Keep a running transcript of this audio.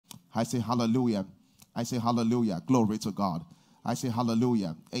I say hallelujah. I say hallelujah. Glory to God. I say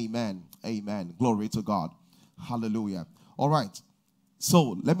hallelujah. Amen. Amen. Glory to God. Hallelujah. All right.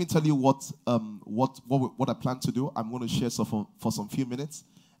 So let me tell you what I plan to do. I'm going to share for some few minutes,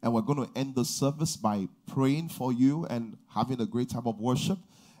 and we're going to end the service by praying for you and having a great time of worship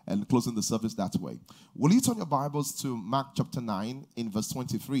and closing the service that way. Will you turn your Bibles to Mark chapter 9 in verse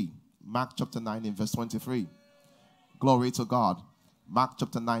 23? Mark chapter 9 in verse 23. Glory to God. Mark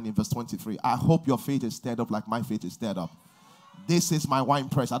chapter 9 in verse 23. I hope your faith is stirred up like my faith is stirred up. This is my wine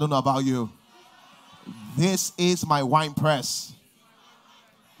press. I don't know about you. This is my wine press.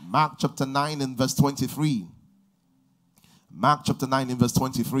 Mark chapter 9 in verse 23. Mark chapter 9 in verse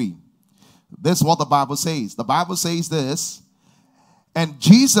 23. This is what the Bible says. The Bible says this. And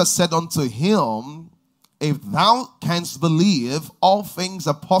Jesus said unto him, if thou canst believe, all things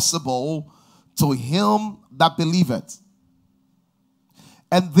are possible to him that believeth.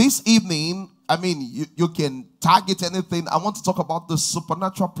 And this evening, I mean, you can target anything. I want to talk about the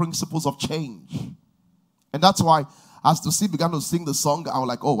supernatural principles of change. And that's why, as the sea began to sing the song, I was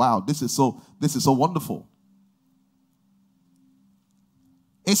like, oh wow, this is so wonderful.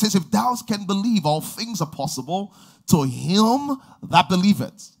 It says, if thou can believe, all things are possible to him that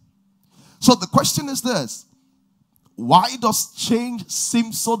believeth. So the question is this: why does change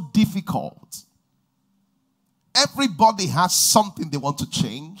seem so difficult? Everybody has something they want to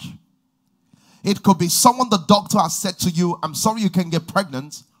change. It could be someone the doctor has said to you, I'm sorry you can get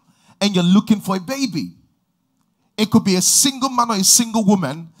pregnant, and you're looking for a baby. It could be a single man or a single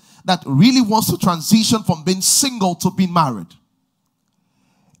woman that really wants to transition from being single to being married.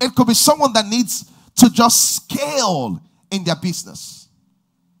 It could be someone that needs to just scale in their business.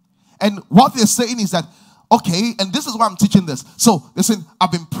 And what they're saying is that, okay, and this is why I'm teaching this. So they're saying,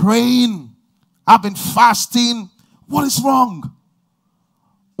 I've been praying, I've been fasting. What is wrong?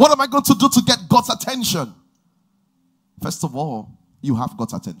 What am I going to do to get God's attention? First of all, you have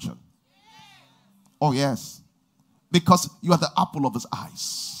God's attention. Oh yes. Because you are the apple of his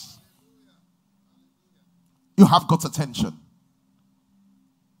eyes. You have God's attention.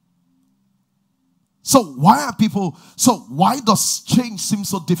 So why does change seem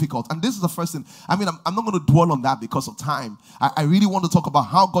so difficult? And this is the first thing. I mean, I'm not going to dwell on that because of time. I really want to talk about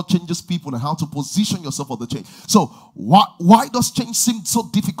how God changes people and how to position yourself for the change. So why does change seem so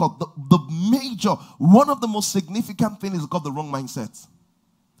difficult? One of the most significant things is got the wrong mindset.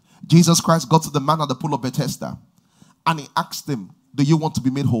 Jesus Christ got to the man at the pool of Bethesda, and he asked him, do you want to be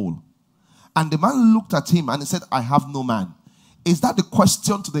made whole? And the man looked at him and he said, I have no man. Is that the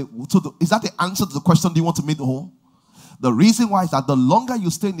question is that the answer to the question, do you want to be made whole? The reason why is that the longer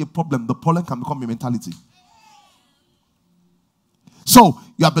you stay in the problem can become a mentality. So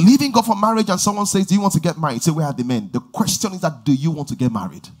you are believing God for marriage and someone says, do you want to get married? Say, where are the men? The question is that, do you want to get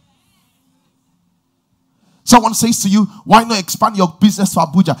married? Someone says to you, why not expand your business to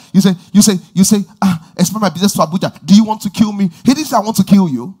Abuja? You say, expand my business to Abuja. Do you want to kill me? He didn't say, I want to kill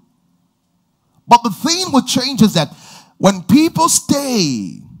you. But the thing with change is that when people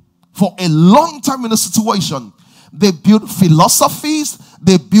stay for a long time in a situation, they build philosophies,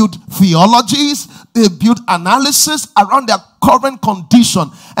 they build theologies, they build analysis around their current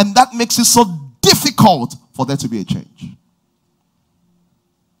condition. And that makes it so difficult for there to be a change.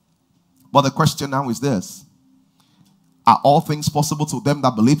 But the question now is this: are all things possible to them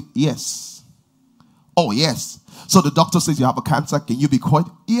that believe? Yes. Oh, yes. So the doctor says you have a cancer. Can you be cured?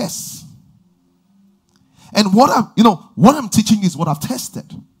 Yes. And what I'm teaching you is what I've tested.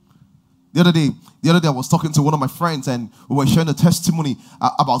 The other day I was talking to one of my friends, and we were sharing a testimony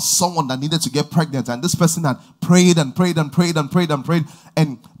about someone that needed to get pregnant, and this person had prayed and prayed and prayed and prayed and prayed,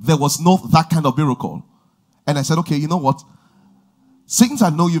 and there was no that kind of miracle. And I said, okay, you know what? Since I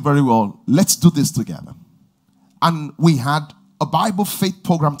know you very well, let's do this together. And we had a Bible faith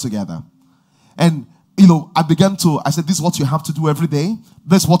program together. And, I said, this is what you have to do every day.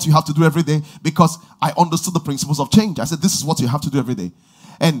 This is what you have to do every day, because I understood the principles of change. I said, this is what you have to do every day.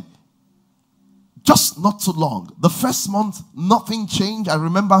 And just not too long, the first month, nothing changed. I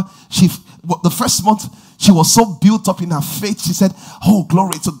remember the first month, she was so built up in her faith. She said, oh,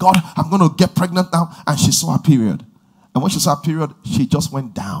 glory to God, I'm going to get pregnant now. And she saw her period. And when she saw her period, she just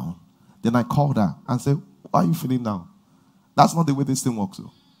went down. Then I called her and said, how are you feeling now? That's not the way this thing works.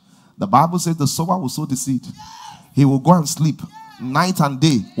 Though. The Bible says the sower will sow the seed. He will go and sleep night and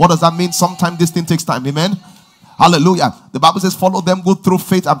day. What does that mean? Sometimes this thing takes time. Amen. Hallelujah. The Bible says, follow them, go through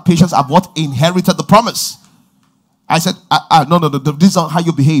faith and patience, have what? Inherited the promise. I said, no, this is not how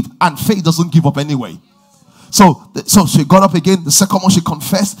you behave. And faith doesn't give up anyway. So she got up again. The second month she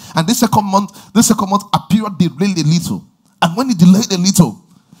confessed. And this second month, her period delayed a little. And when it delayed a little,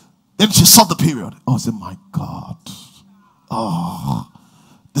 Then she saw the period. Oh, I said, my God. Oh,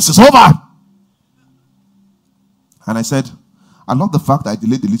 this is over. And I said, I love the fact that I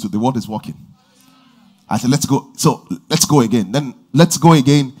delayed the little. The word is working. I said, let's go. So let's go again. Then let's go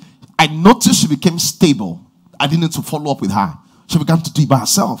again. I noticed she became stable. I didn't need to follow up with her. She began to do it by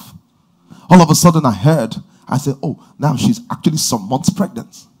herself. All of a sudden I heard, I said, oh, now she's actually some months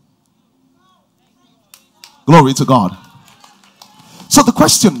pregnant. Glory to God. So the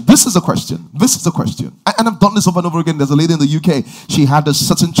question, this is a question. And I've done this over and over again. There's a lady in the UK. She had a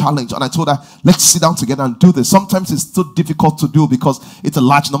certain challenge. And I told her, let's sit down together and do this. Sometimes it's too difficult to do because it's a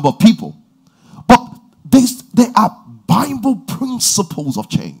large number of people. But there are Bible principles of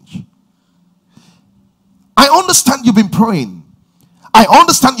change. I understand you've been praying. I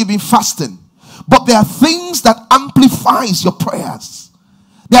understand you've been fasting. But there are things that amplifies your prayers.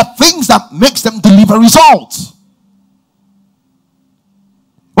 There are things that makes them deliver results.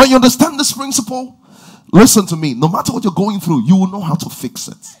 When you understand this principle, listen to me. No matter what you're going through, you will know how to fix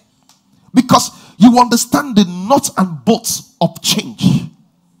it. Because you understand the nuts and bolts of change.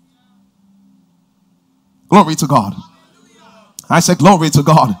 Glory to God. I said glory to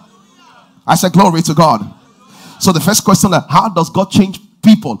God. I said glory to God. So the first question, how does God change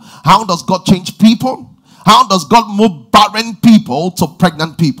people? How does God change people? How does God move barren people to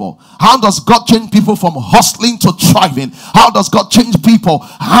pregnant people? How does God change people from hustling to thriving? How does God change people?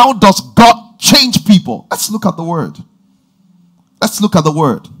 How does God change people? Let's look at the word. Let's look at the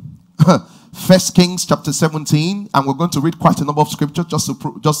word. 1 Kings chapter 17. And we're going to read quite a number of scriptures just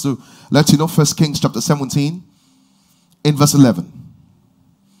to let you know. 1 Kings chapter 17 in verse 11.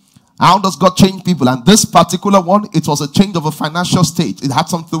 How does God change people? And this particular one, it was a change of a financial state. It had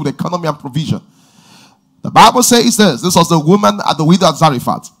something to do with economy and provision. The Bible says this. This was the woman at the widow at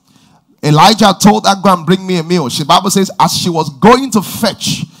Zarephath. Elijah told her, go and bring me a meal. The Bible says, as she was going to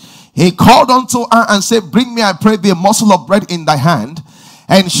fetch, he called unto her and said, bring me, I pray thee, a morsel of bread in thy hand.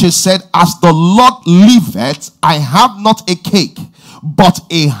 And she said, as the Lord liveth, I have not a cake, but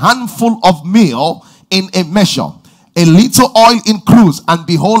a handful of meal in a measure, a little oil in cruse, and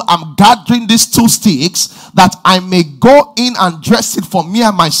behold, I'm gathering these 2 sticks, that I may go in and dress it for me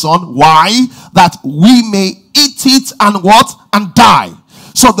and my son. Why? That we may eat it and what? And die.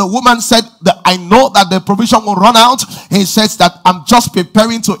 So the woman said, that I know that the provision will run out. He says that I'm just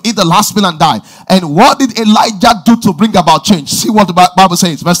preparing to eat the last meal and die. And what did Elijah do to bring about change? See what the Bible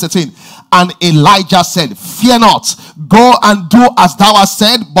says, verse 13. And Elijah said, fear not, go and do as thou hast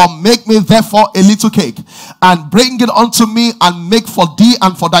said, but make me therefore a little cake, and bring it unto me, and make for thee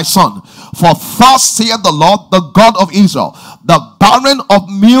and for thy son. For thus saith the Lord, the God of Israel, the barren of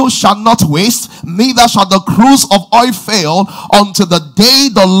meal shall not waste, neither shall the cruse of oil fail, until the day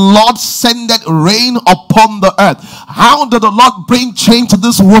the Lord sendeth rain upon the earth. How did the Lord bring change to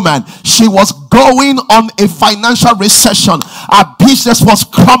this woman? She was going on a financial recession. Her business was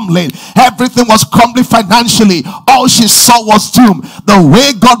crumbling. Everything was crumbling financially. All she saw was doom. The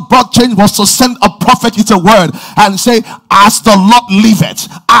way God brought change was to send a prophet with a word and say, as the Lord liveth,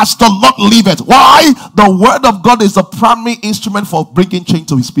 as the Lord liveth. Why? The word of God is the primary instrument for bringing change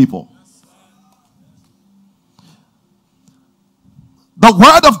to his people. The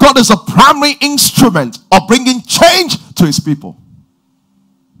word of God is a primary instrument of bringing change to his people.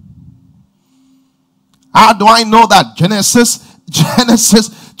 How do I know that? Genesis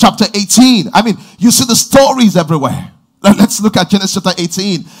chapter 18. I mean, you see the stories everywhere. Let's look at Genesis chapter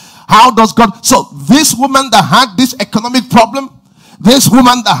 18. How does God... So this woman that had this economic problem, this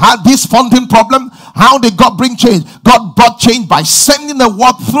woman that had this funding problem, how did God bring change? God brought change by sending the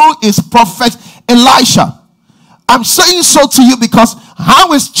word through his prophet Elisha. I'm saying so to you because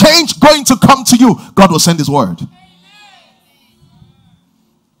how is change going to come to you? God will send his word.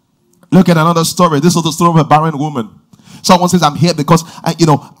 Look at another story. This is the story of a barren woman. Someone says, I'm here because I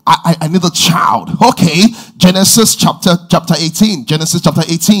need a child. Okay, Genesis chapter 18. Genesis chapter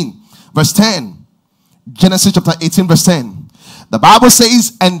 18 verse 10. Genesis chapter 18 verse 10. The Bible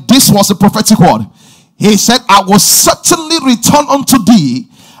says, and this was a prophetic word. He said, I will certainly return unto thee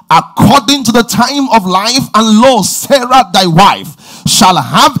according to the time of life, and lo, Sarah thy wife shall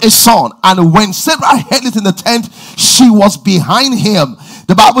have a son. And when Sarah heard it in the tent, she was behind him.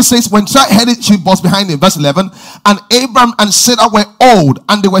 The Bible says when Sarah heard it, she was behind him. Verse 11. And Abram and Sarah were old,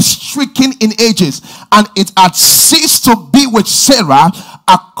 and they were stricken in ages, and it had ceased to be with Sarah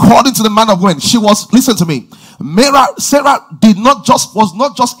according to the manner of women. She was, listen to me, Sarah was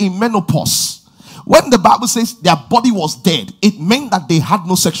not just in menopause. When the Bible says their body was dead, it meant that they had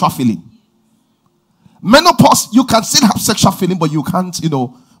no sexual feeling. Menopause, you can still have sexual feeling, but you can't,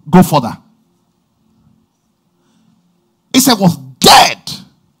 go further. It said was dead.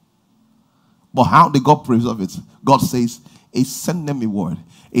 But how did God preserve it? God says, He sent them a word.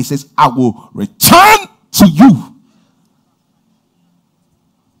 He says, I will return to you.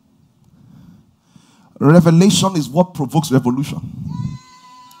 Revelation is what provokes revolution.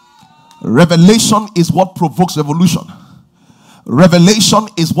 Revelation is what provokes revolution. Revelation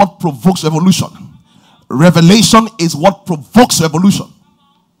is what provokes revolution. Revelation is what provokes revolution.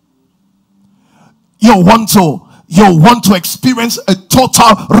 You want to experience a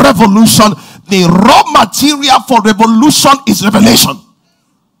total revolution. The raw material for revolution is revelation.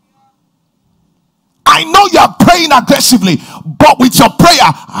 I know you are praying aggressively, but with your prayer,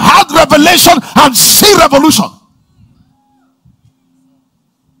 have revelation and see revolution.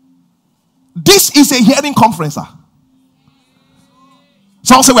 This is a hearing conference.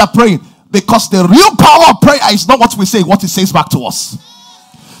 Someone say we are praying because the real power of prayer is not what we say, what it says back to us.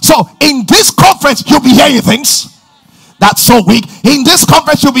 So in this conference, you'll be hearing things. That's so weak. In this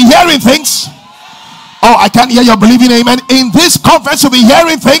conference, you'll be hearing things. Oh, I can't hear you believing amen. In this conference, you'll be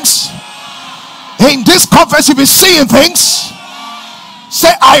hearing things. In this conference, you'll be seeing things. Say,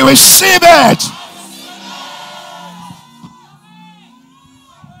 I receive it.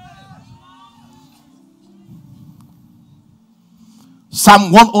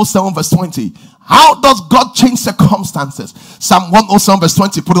 Psalm 107 verse 20. How does God change circumstances? Psalm 107 verse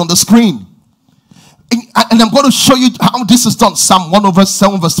 20. Put it on the screen. And I'm going to show you how this is done. Psalm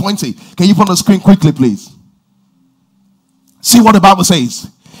 107 verse 20. Can you put on the screen quickly, please? See what the Bible says.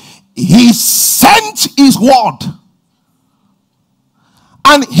 He sent his word,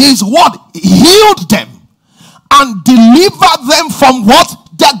 and his word healed them and delivered them from what?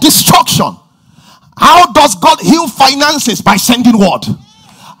 Their destruction. How does God heal finances? By sending word.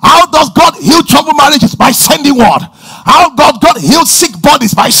 How does God heal troubled marriages? By sending word. How does God heal sick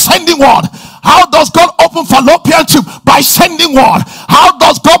bodies? By sending word. How does God open fallopian tube? By sending word. How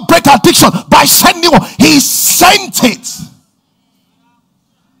does God break addiction? By sending word. He sent it.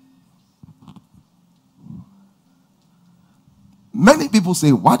 Many people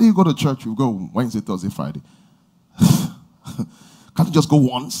say, why do you go to church? You go Wednesday, Thursday, Friday. Can't you just go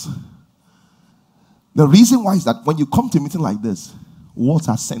once? The reason why is that when you come to a meeting like this, words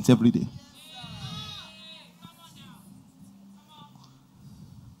are sent every day.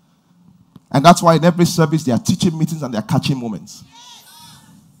 And that's why in every service they are teaching meetings and they are catching moments.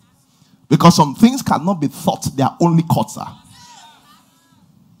 Because some things cannot be thought, they are only caught.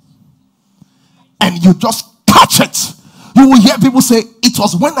 And you just catch it. You will hear people say, it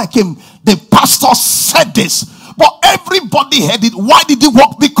was when I came, the pastor said this. But everybody heard it. Why did it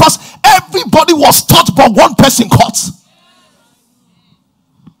work? Because everybody was taught, but one person caught.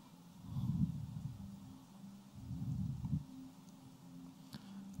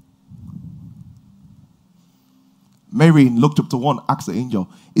 Mary in Luke chapter 1 asked the angel,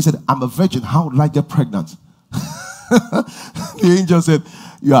 he said, I'm a virgin, how would I get pregnant? The angel said,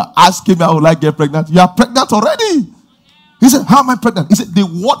 you are asking me how would I get pregnant? You are pregnant already. He said, how am I pregnant? He said, the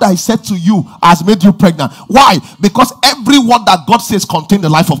word I said to you has made you pregnant. Why? Because every word that God says contains the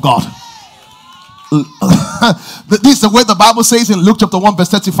life of God. This is the way the Bible says in Luke chapter 1 verse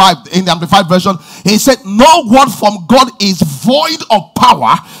 35 in the Amplified version. He said, no word from God is void of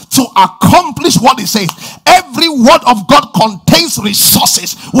power to accomplish what he says. Every word of God contains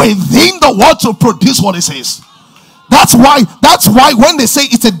resources within the word to produce what it says. That's why when they say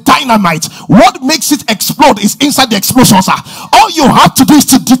it's a dynamite, what makes it explode is inside the explosion, sir. All you have to do is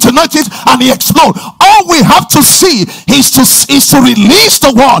to detonate it and it explode. All we have to see is to release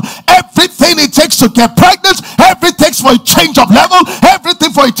the word. Everything it takes to get pregnant, everything for a change of level,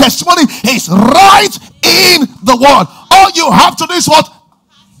 everything for a testimony is right in the word. All you have to do is what?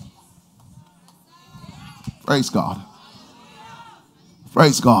 Praise God.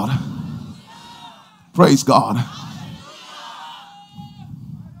 Praise God. Praise God.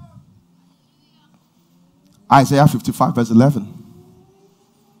 Isaiah 55 verse 11.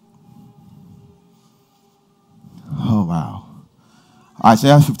 Oh wow.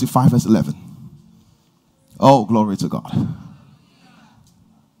 Isaiah 55 verse 11. Oh, glory to God.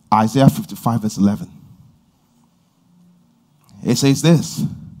 Isaiah 55 verse 11. It says this.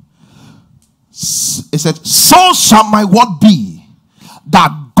 It said, so shall my word be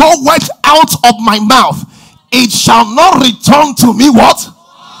that goeth out of my mouth. It shall not return to me what?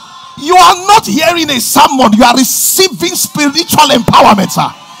 You are not hearing a sermon. You are receiving spiritual empowerment, sir.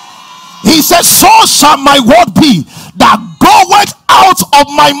 He says, so shall my word be that goeth out of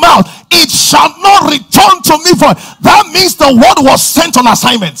my mouth. It shall not return to me void. That means the word was sent on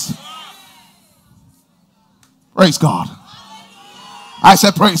assignment. Praise God. I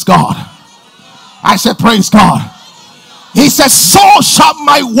said, praise God. I said, praise God. He says, so shall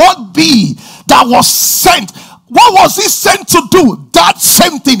my word be that was sent. What was he sent to do? That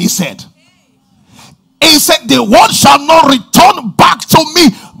same thing he said. He said, the word shall not return back to me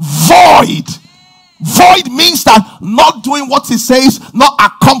void. Void means that not doing what he says, not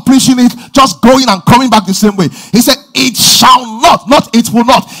accomplishing it, just going and coming back the same way. He said, it shall not it will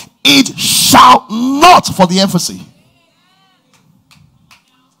not, it shall not, for the emphasis.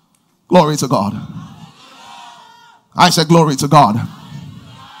 Glory to God. I said, glory to God.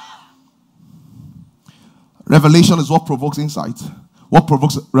 Revelation is what provokes insight, what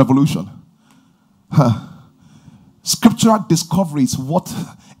provokes revolution. Scriptural discovery is what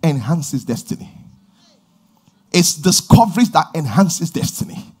enhances destiny. It's discoveries that enhances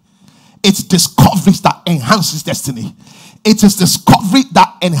destiny. It's discoveries that enhances destiny. It is discovery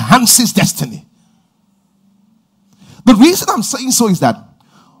that enhances destiny. The reason I'm saying so is that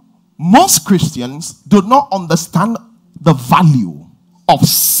most Christians do not understand the value of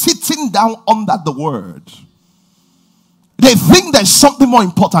sitting down under the word. They think there's something more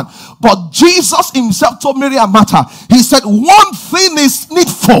important. But Jesus himself told Mary and Martha, he said, one thing is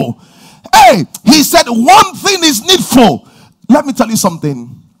needful. Hey, he said, one thing is needful. Let me tell you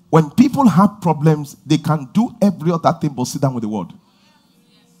something. When people have problems, they can do every other thing but sit down with the word.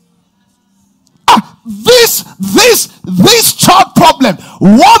 This child problem,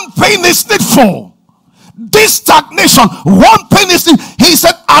 one thing is needful. This stagnation, one thing is needful. He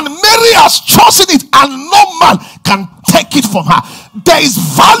said, and Mary has chosen it, and no man can take it from her. There is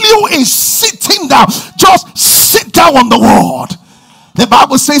value in sitting down. Just sit down on the word. The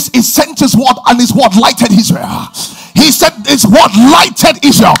Bible says he sent his word, and his word lighted Israel. He said his word lighted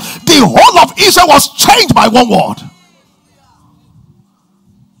Israel. The whole of Israel was changed by one word.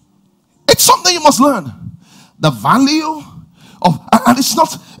 It's something you must learn. The value of, and it's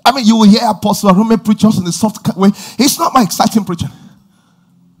not, I mean, you will hear Apostle Arume preachers in the soft way. It's not my exciting preaching.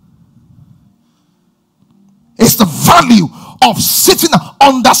 It's the value of sitting down,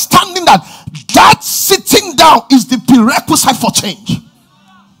 understanding that sitting down is the prerequisite for change.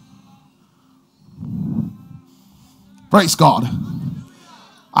 Praise God.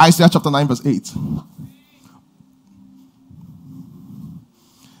 Isaiah chapter 9 verse 8.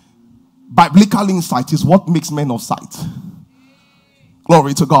 Biblical insight is what makes men of sight.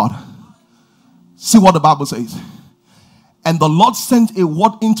 Glory to God. See what the Bible says. And the Lord sent a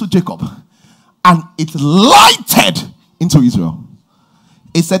word into Jacob, and it lighted into Israel.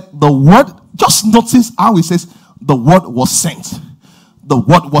 It said the word, just notice how it says the word was sent. The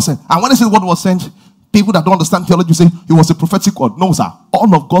word was sent. And when I say the word was sent, people that don't understand theology say it was a prophetic word. No, sir.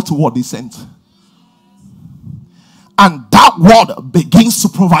 All of God's word is sent. And that word begins to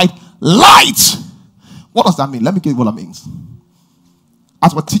provide light. What does that mean? Let me give you what that means.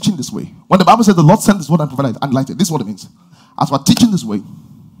 As we're teaching this way, when the Bible says the Lord sent this word and provided and lighted, this is what it means. As we're teaching this way,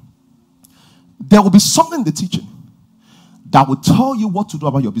 there will be something in the teaching that will tell you what to do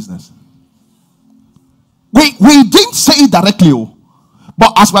about your business. We didn't say it directly,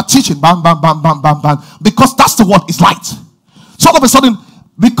 but as we're teaching, bam, bam, bam, bam, bam, bam, because that's the word, is light. So all of a sudden,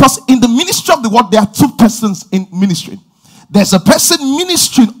 because in the ministry of the word, there are two persons in ministry. There's a person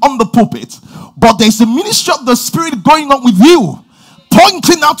ministering on the pulpit, but there's a ministry of the Spirit going on with you,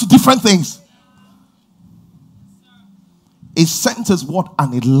 pointing out to different things. It sent his word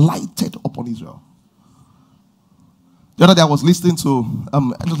and it lighted upon Israel. The other day I was listening to,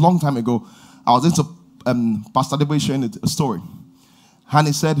 a long time ago, I was into Pastor Bolaji sharing a story. And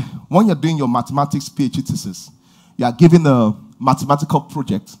he said, when you're doing your mathematics PhD thesis, you are given a mathematical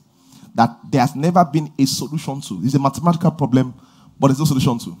project that there has never been a solution to. It's a mathematical problem, but there's no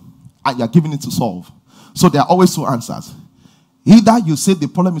solution to. And you're given it to solve. So there are always two answers. Either you say the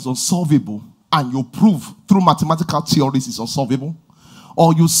problem is unsolvable and you prove through mathematical theories it's unsolvable,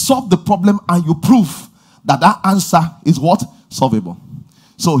 or you solve the problem and you prove that answer is what? Solvable.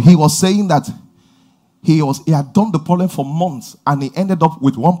 So he was saying that he had done the problem for months and he ended up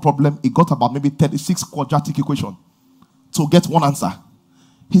with one problem. He got about maybe 36 quadratic equations to get one answer.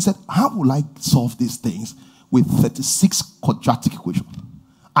 He said, how will I solve these things with 36 quadratic equations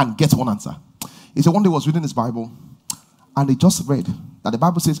and get one answer? He said one day he was reading his Bible and he just read that the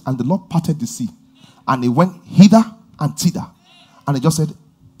Bible says, and the Lord parted the sea and he went hither and thither. And he just said,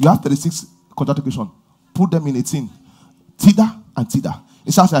 you have 36 quadratic equations. Put them in 18. Thither and thither.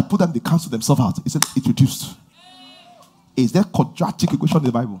 He said, I put them, they cancel themselves out. He said, it reduced. Is there quadratic equation in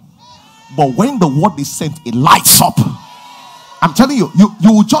the Bible? But when the word is sent, it lights up. I'm telling you,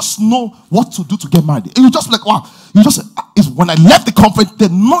 you will just know what to do to get married. You just like, wow. It's when I left the conference, the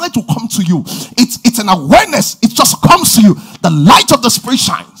knowledge will come to you. It's an awareness. It just comes to you. The light of the Spirit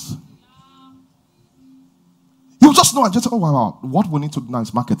shines. You just know and just say, oh, wow, what we need to do now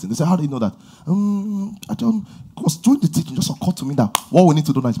is marketing. They say, how do you know that? I don't, because during the teaching, just occurred to me that what we need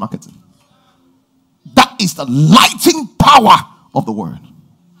to do now is marketing. That is the lighting power of the word.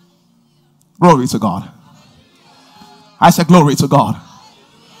 Glory to God. I said, glory to God.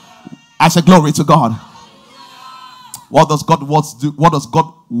 I said, glory to God. What does God do?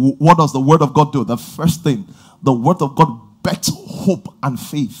 What does the word of God do? The first thing, the word of God bets hope and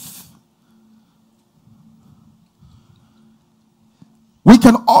faith. We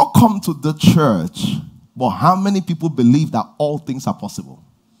can all come to the church, but how many people believe that all things are possible?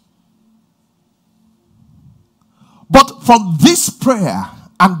 But from this prayer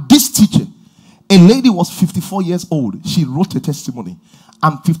and this teaching, a lady was 54 years old. She wrote a testimony.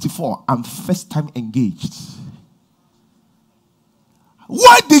 I'm 54. I'm first time engaged.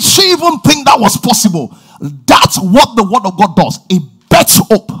 Why did she even think that was possible? That's what the word of God does. It bets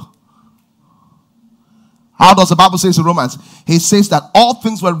hope. How does the Bible say in Romans? He says that all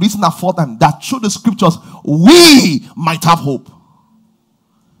things were written aforetime, that through the scriptures we might have hope.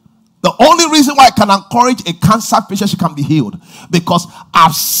 The only reason why I can encourage a cancer patient she can be healed, because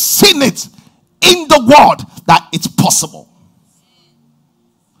I've seen it in the word that it's possible.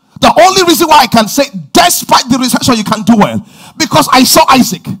 The only reason why I can say despite the recession you can do well, because I saw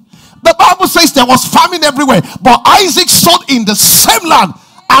Isaac. The Bible says there was famine everywhere, but Isaac sowed in the same land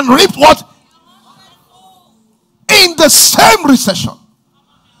and reaped what? In the same recession.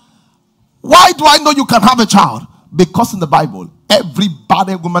 Why do I know you can have a child? Because in the Bible, every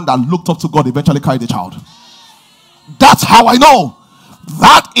barren woman that looked up to God eventually carried a child. That's how I know.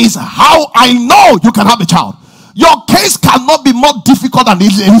 That is how I know you can have a child. Your case cannot be more difficult than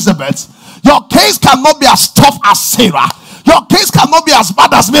Elizabeth. Your case cannot be as tough as Sarah. Your case cannot be as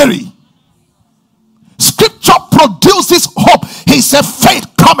bad as Mary. Scripture produces hope. He said faith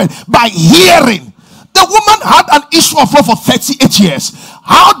coming by hearing. The woman had an issue of flow for 38 years.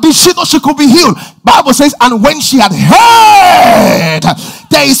 How did she know she could be healed? Bible says, and when she had heard,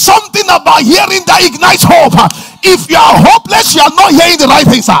 there is something about hearing that ignites hope. If you are hopeless, you are not hearing the right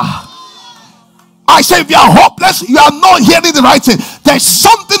thing, sir. I say, if you are hopeless, you are not hearing the right thing. There's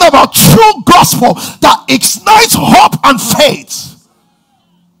something about true gospel that ignites hope and faith.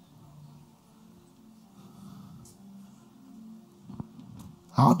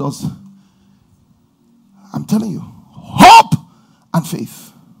 How does... I'm telling you, hope and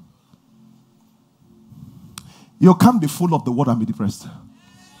faith. You can't be full of the word and be depressed.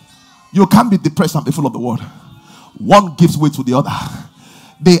 You can't be depressed and be full of the word. One gives way to the other.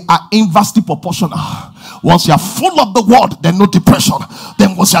 They are inversely proportional. Once you are full of the word, there's no depression.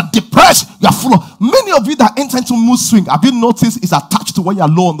 Then once you are depressed, you are full of... Many of you that enter into mood swing, have you noticed it's attached to when you are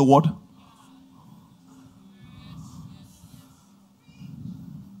low on the word?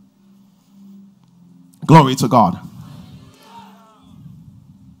 Glory to God.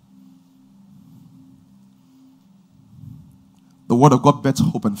 The word of God bets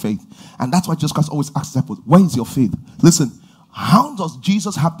hope and faith. And that's why Jesus Christ always asks disciples, where is your faith? Listen, how does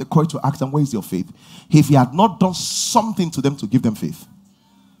Jesus have the courage to ask them, where is your faith? If he had not done something to them to give them faith.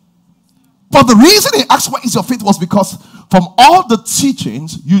 But the reason he asked, where is your faith, was because from all the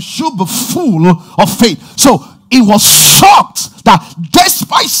teachings, you should be full of faith. So he was shocked that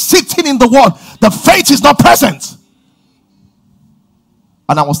despite sitting in the word, the faith is not present.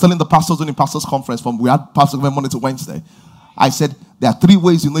 And I was telling the pastors during pastors conference, we had pastors from Monday to Wednesday. I said, there are three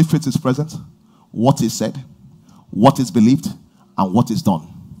ways you know if faith is present. What is said, what is believed, and what is done.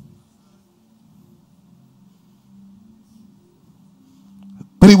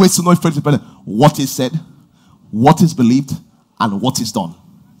 Three ways to know if faith is present. What is said, what is believed, and what is done.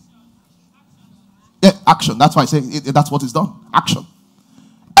 Yeah, action. That's why I say that's what is done. Action.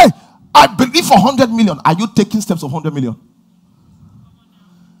 Hey, I believe for 100 million. Are you taking steps of 100 million?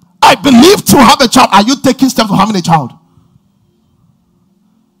 I believe to have a child. Are you taking steps of having a child?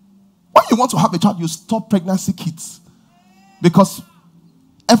 When you want to have a child, you stop pregnancy kits. Because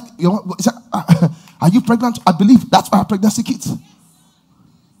are you pregnant? I believe that's why I have pregnancy kits.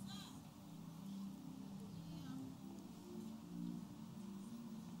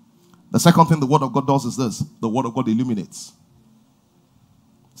 The second thing the word of God does is this. The word of God illuminates.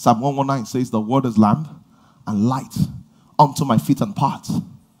 Psalm 119 says, the word is lamp and light unto my feet and path.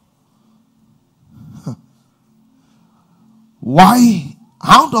 Why?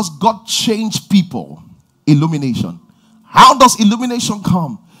 How does God change people? Illumination. How does illumination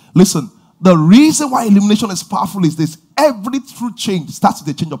come? Listen, the reason why illumination is powerful is this. Every true change starts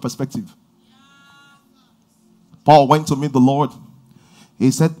with a change of perspective. Paul went to meet the Lord. He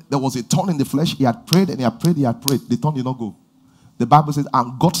said there was a thorn in the flesh. He had prayed and he had prayed. The thorn did not go. The Bible says,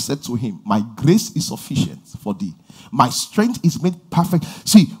 and God said to him, my grace is sufficient for thee. My strength is made perfect.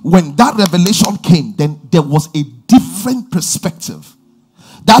 See, when that revelation came, then there was a different perspective.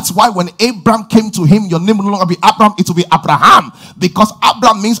 That's why when Abraham came to him, your name will no longer be Abraham, it will be Abraham. Because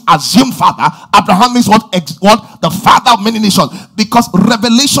Abraham means assumed father. Abraham means what? The father of many nations. Because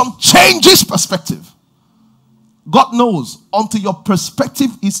revelation changes perspective. God knows, until your perspective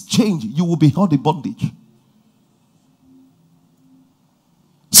is changed, you will be held in bondage.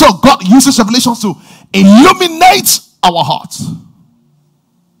 So God uses revelations to illuminate our hearts.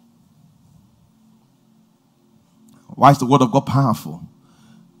 Why is the word of God powerful?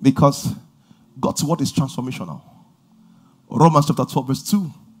 Because God's word is transformational. Romans chapter 12 verse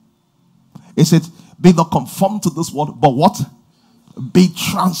 2. It said, be not conformed to this world, but what? Be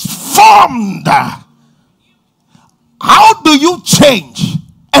transformed. How do you change?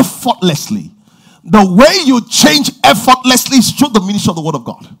 Effortlessly. The way you change effortlessly is through the ministry of the word of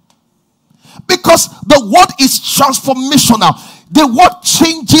God. Because the word is transformational. The word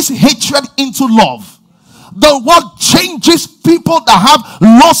changes hatred into love. The word changes people that have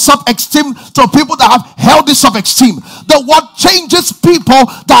low self-esteem to people that have healthy self-esteem. The word changes people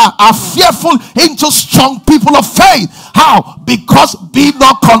that are fearful into strong people of faith. How? Because be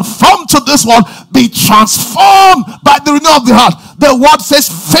not conformed to this world, be transformed by the renewal of the heart. The word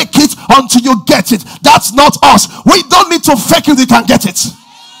says fake it until you get it. That's not us. We don't need to fake it, we can get it.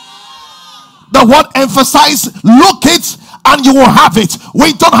 The word emphasizes look it and you will have it.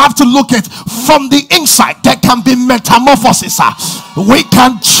 We don't have to look it from the inside. There can be metamorphosis. We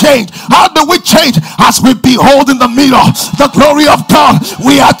can change. How do we change? As we behold in the mirror the glory of God,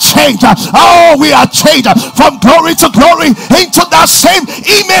 we are changed. Oh, we are changed from glory to glory into that same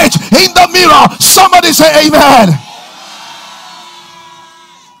image in the mirror. Somebody say amen.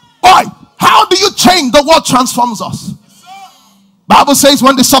 Why? How do you change? The word transforms us. Bible says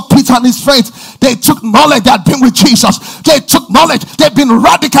when they saw Peter and his friends, they took knowledge. They had been with Jesus. They took knowledge. They've been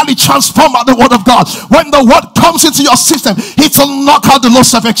radically transformed by the word of God. When the word comes into your system, it will knock out the low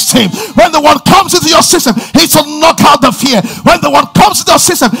self-esteem. When the word comes into your system, it will knock out the fear. When the word comes into your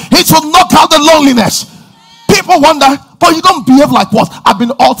system, it will knock out the loneliness. People wonder, but you don't behave like what? I've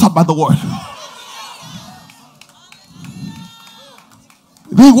been altered by the word.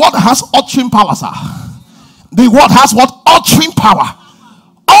 The word has altering power, sir. The word has what? Altering power.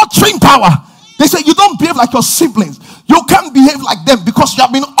 Altering power. They say you don't behave like your siblings. You can't behave like them because you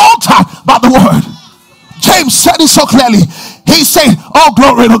have been altered by the word. James said it so clearly. He said, oh,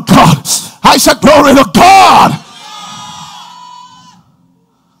 glory to God. I said, glory to God.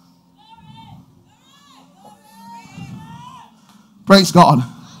 Praise God.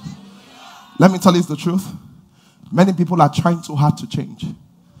 Let me tell you the truth. Many people are trying too hard to change.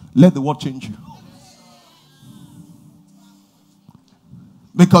 Let the word change you.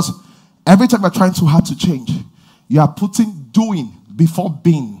 Because every time you're trying too hard to change, you are putting doing before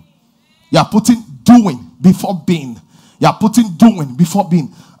being. You are putting doing before being. You are putting doing before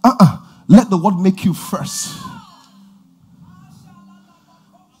being. Let the word make you first.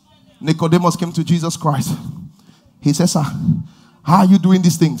 Nicodemus came to Jesus Christ. He says, sir, how are you doing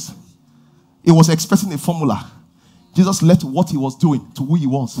these things? He was expressing a formula. Jesus left what he was doing to who he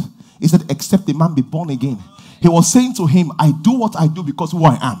was. He said, except a man be born again. He was saying to him, I do what I do because who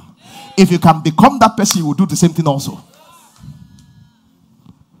I am. If you can become that person, you will do the same thing also.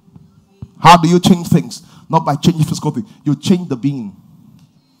 How do you change things? Not by changing physical things. You change the being.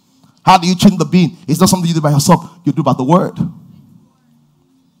 How do you change the being? It's not something you do by yourself. You do by the word.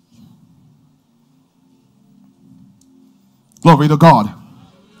 Glory to God.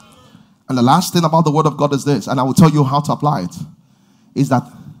 And the last thing about the word of God is this, and I will tell you how to apply it, is that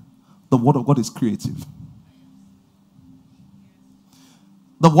the word of God is creative.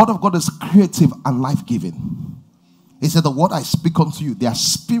 The word of God is creative and life-giving. He said, the word I speak unto you, they are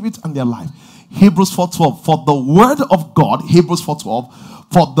spirit and their life. Hebrews 4:12. For the word of God, Hebrews 4:12,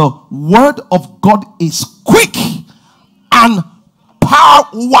 for the word of God is quick and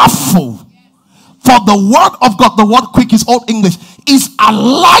powerful. For the word of God, the word quick is Old English, is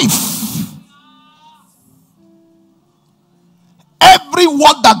alive. Every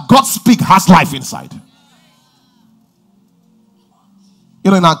word that God speaks has life inside. You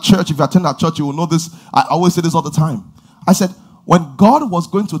know, in our church, if you attend our church, you will know this. I always say this all the time. I said, when God was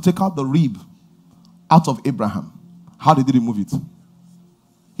going to take out the rib out of Abraham, how did he remove it?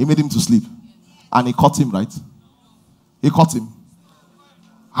 He made him to sleep. And he caught him, right? He caught him.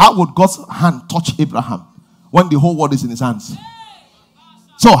 How would God's hand touch Abraham when the whole world is in his hands?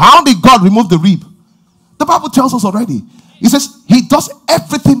 So how did God remove the rib? The Bible tells us already. He says he does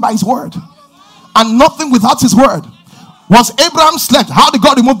everything by his word. And nothing without his word. Once Abraham slept, how did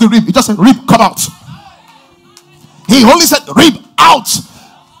God remove the rib? He just said, rib, come out. He only said, rib, out.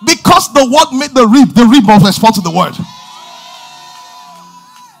 Because the word made the rib must respond to the word.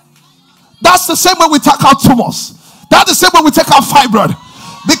 That's the same way we take out tumors. That's the same way we take out fibroid.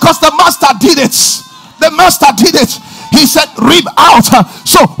 Because the master did it. The master did it. He said, rib out.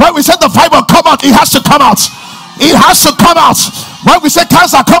 So when we said the fibroid come out, it has to come out. It has to come out. When we say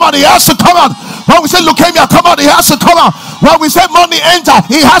cancer come out, it has to come out. When we say leukemia come out, it has to come out. When we say money enter,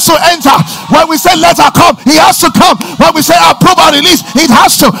 it has to enter. When we say letter come, it has to come. When we say approve and release, it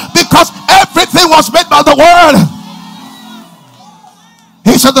has to. Because everything was made by the word.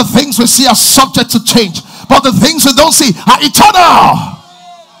 He said the things we see are subject to change, but the things we don't see are eternal.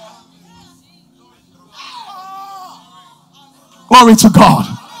 Glory to God.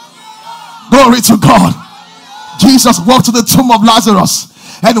 Glory to God. Jesus walked to the tomb of Lazarus,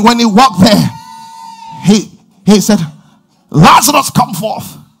 and when he walked there, he said, Lazarus, come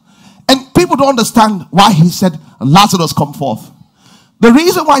forth. And people don't understand why he said, Lazarus, come forth. The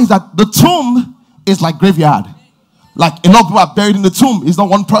reason why is that the tomb is like graveyard. Like a lot of people are buried in the tomb. It's not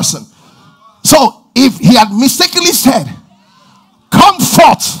one person. So if he had mistakenly said, come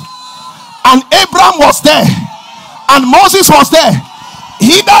forth, and Abraham was there and Moses was there,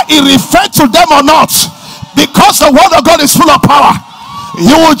 either he referred to them or not, because the word of God is full of power,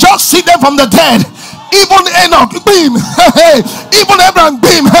 you will just see them from the dead. Even Enoch, beam. Even Abraham,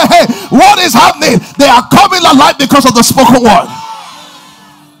 beam. What is happening? They are coming alive because of the spoken word.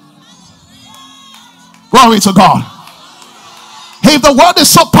 Glory to God. If the word is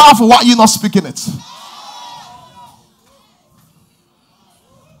so powerful, why are you not speaking it?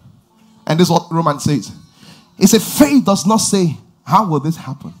 And this is what Romans says. It said, faith does not say, how will this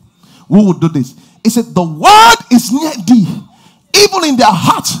happen? Who will do this? It said, the word is near thee, even in their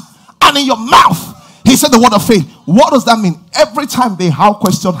heart and in your mouth. He said the word of faith. What does that mean? Every time the how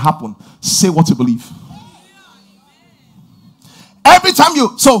question happen, say what you believe. Every time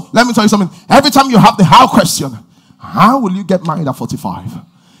you, so let me tell you something. Every time you have the how question, how will you get married at 45?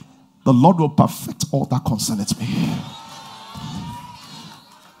 The Lord will perfect all that concerneth me.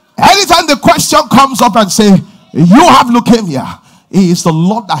 Anytime the question comes up and say, you have leukemia, it is the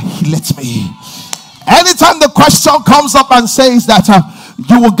Lord that healeth me. Anytime the question comes up and says that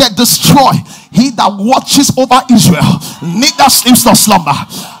you will get destroyed, he that watches over Israel neither sleeps nor slumber.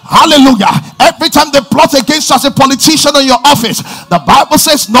 Hallelujah. Every time they plot against you as a politician in your office, the Bible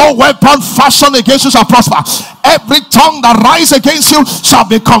says no weapon fashioned against you shall prosper. Every tongue that rises against you shall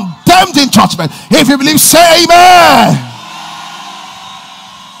be condemned in judgment. If you believe, say amen.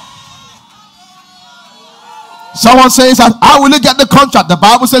 Someone says that, how will you get the contract? The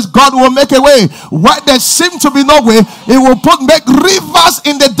Bible says God will make a way where there seems to be no way. He will make rivers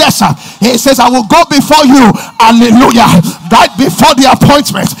in the desert. He says, I will go before you. Hallelujah. Right before the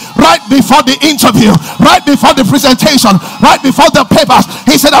appointment, right before the interview, right before the presentation, right before the papers.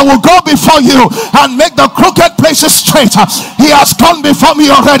 He said, I will go before you and make the crooked places straight. He has gone before me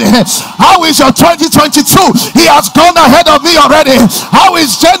already. How is your 2022? He has gone ahead of me already. How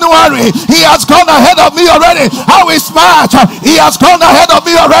is January? He has gone ahead of me already. How is March? He has gone ahead of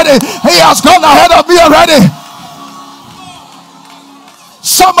me already. He has gone ahead of me already.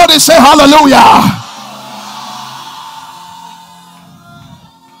 Somebody say hallelujah.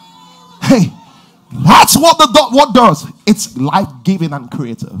 Hey, that's what the what does. It's life-giving and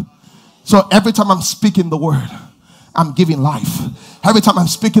creative. So every time I'm speaking the word, I'm giving life. Every time I'm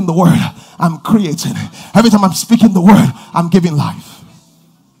speaking the word, I'm creating. Every time I'm speaking the word, I'm giving life.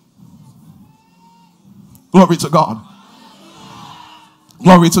 Glory to God.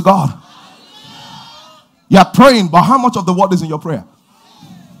 Glory to God. You are praying, but how much of the word is in your prayer?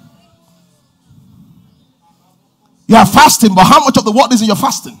 You are fasting, but how much of the word is in your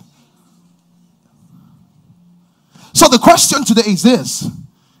fasting? So the question today is this: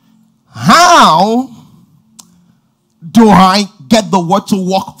 how do I get the word to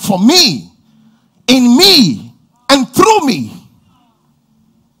work for me, in me, and through me?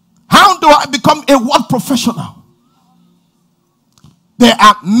 How do I become a word professional? There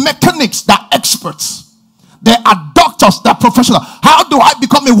are mechanics that are experts. There are doctors that are professional. How do I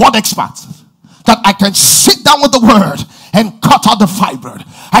become a word expert? That I can sit down with the word and cut out the fibroid.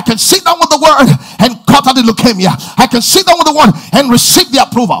 I can sit down with the word and cut out the leukemia. I can sit down with the word and receive the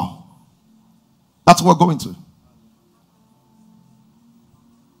approval. That's what we're going to.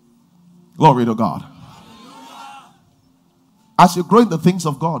 Glory to God. As you grow in the things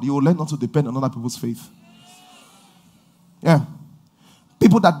of God, you will learn not to depend on other people's faith. Yeah.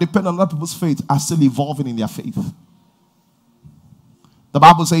 People that depend on other people's faith are still evolving in their faith. The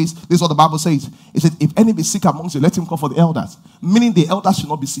Bible says, this is what the Bible says. It said, if any be sick amongst you, let him call for the elders. Meaning the elders should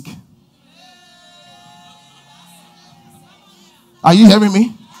not be sick. Are you hearing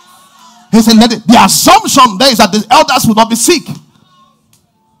me? He said, the assumption there is that the elders will not be sick.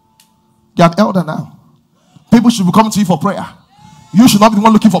 You're an elder now. People should be coming to you for prayer. You should not be the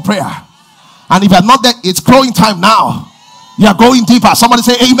one looking for prayer. And if you're not there, it's growing time now. You're going deeper. Somebody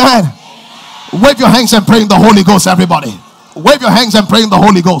say amen. Wave your hands and pray in the Holy Ghost, everybody. Wave your hands and pray in the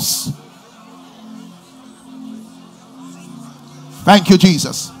Holy Ghost. Thank you,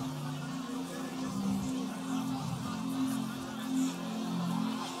 Jesus.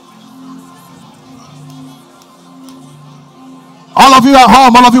 All of you at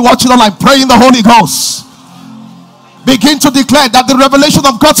home, all of you watching online, pray in the Holy Ghost. Begin to declare that the revelation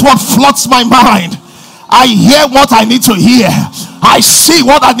of God's word floods my mind. I hear what I need to hear. I see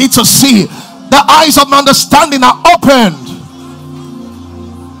what I need to see. The eyes of my understanding are opened.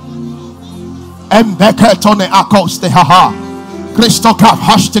 Embeketone akoste haha. Christokap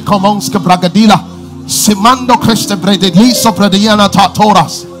hashte komonske bragadila. Simando Christe bredeliso brediana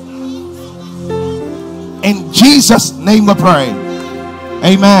tatoras. In Jesus' name we pray.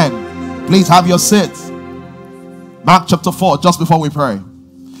 Amen. Please have your seats. Mark chapter 4, just before we pray.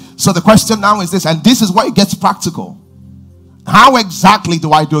 So the question now is this, and this is where it gets practical. How exactly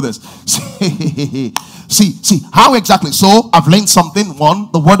do I do this? See, how exactly? So I've learned something.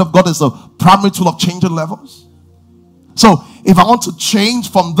 One, the word of God is the primary tool of changing levels. So if I want to change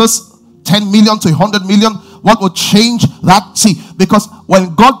from this 10 million to 100 million, what will change that? See, because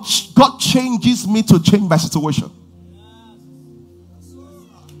when God changes me to change my situation.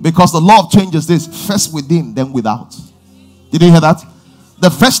 Because the law of change is this: first within, then without. Did you hear that?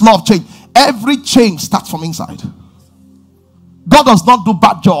 The first law of change. Every change starts from inside. God does not do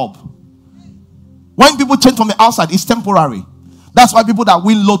bad job. When people change from the outside, it's temporary. That's why people that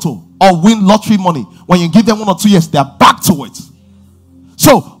win lotto or win lottery money, when you give them 1 or 2 years, they're back to it.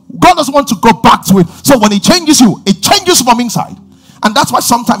 So God doesn't want to go back to it. So when he changes you, it changes from inside. And that's why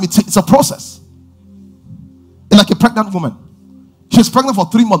sometimes it's a process. It's like a pregnant woman. She's pregnant for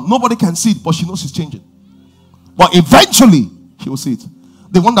 3 months. Nobody can see it, but she knows she's changing. But eventually, she will see it.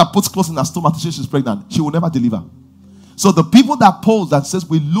 The one that puts clothes in her stomach to say she's pregnant, she will never deliver. So the people that pose that says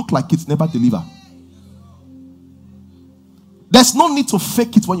we look like kids never deliver. There's no need to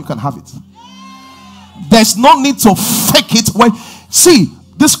fake it when you can have it. There's no need to fake it when... See,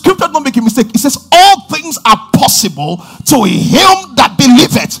 the scripture don't make a mistake. It says all things are possible to him that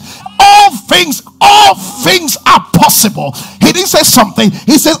believeth. All things are possible. He didn't say something.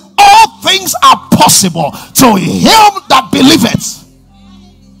 He said all things are possible to him that believeth.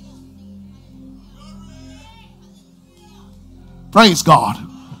 Praise God.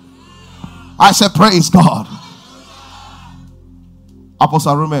 I said praise God.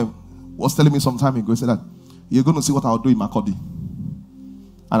 Apostle Rome was telling me some time ago, he said that you're going to see what I'll do in Makodi.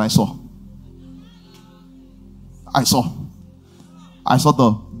 And I saw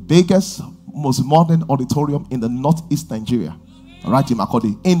the biggest, most modern auditorium in the northeast Nigeria, right in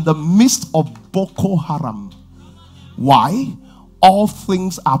Makodi, in the midst of Boko Haram. Why? All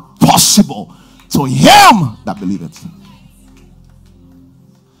things are possible to him that believeth.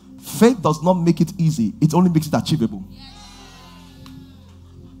 Faith does not make it easy, it only makes it achievable.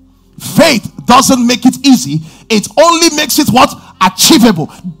 Faith doesn't make it easy, it only makes it what? Achievable,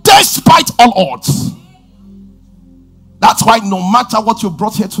 despite all odds. That's why no matter what you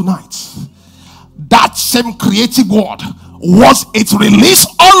brought here tonight, that same creative word, was it released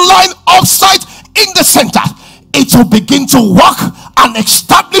online, offsite, in the center, it will begin to work and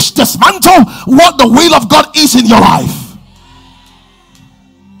establish, dismantle what the will of God is in your life.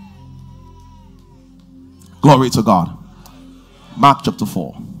 Glory to God. Mark chapter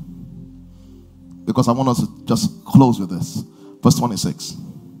 4. Because I want us to just close with this. Verse 26.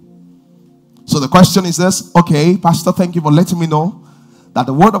 So the question is this. Okay, Pastor, thank you for letting me know that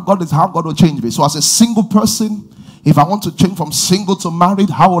the word of God is how God will change me. So as a single person, if I want to change from single to married,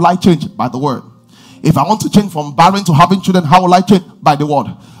 how will I change? By the word. If I want to change from barren to having children, how will I change? By the word.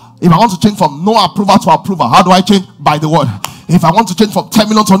 If I want to change from no approval to approval, how do I change? By the word. If I want to change from 10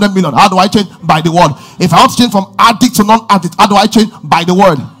 million to 100 million, how do I change? By the word. If I want to change from addict to non-addict, how do I change? By the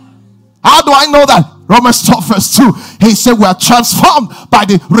word. How do I know that? Romans 12 verse 2. He said we are transformed by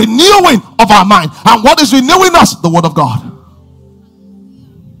the renewing of our mind. And what is renewing us? The word of God.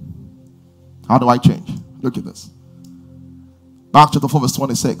 How do I change? Look at this. Mark chapter 4 verse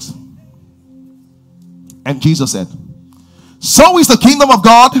 26. And Jesus said, so is the kingdom of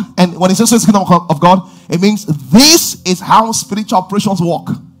God. And when he says it's the kingdom of God, it means this is how spiritual operations work.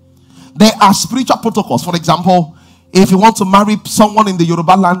 There are spiritual protocols. For example, If you want to marry someone in the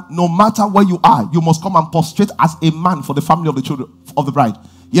Yoruba land, no matter where you are, you must come and prostrate as a man for the family of the children of the bride.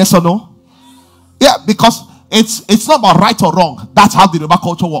 Yes or no? Yeah, because it's not about right or wrong. That's how the Yoruba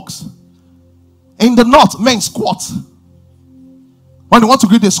culture works. In the north, men squat. When they want to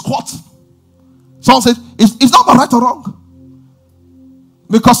greet, they squat. Someone said, it's not about right or wrong.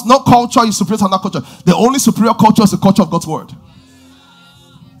 Because no culture is superior to another culture. The only superior culture is the culture of God's word.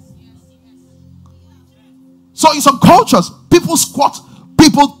 So in some cultures, people squat,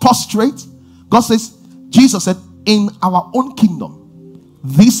 people prostrate. God says, Jesus said, in our own kingdom,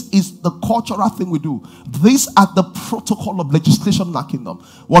 this is the cultural thing we do. These are the protocol of legislation in our kingdom.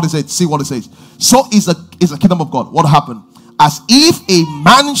 What is it? See what it says. So is the kingdom of God. What happened? As if a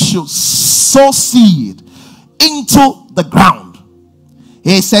man should sow seed into the ground.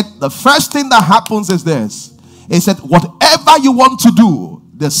 He said, the first thing that happens is this. He said, whatever you want to do,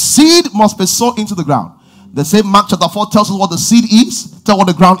 the seed must be sown into the ground. The same Mark chapter 4 tells us what the seed is. Tell what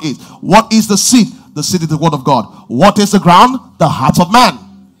the ground is. What is the seed? The seed is the word of God. What is the ground? The heart of man.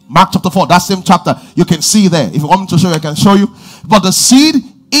 Mark chapter 4, that same chapter. You can see there. If you want me to show you, I can show you. But the seed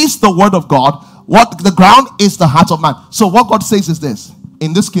is the word of God. What the ground is the heart of man. So what God says is this.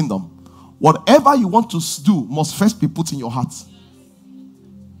 In this kingdom, whatever you want to do must first be put in your heart.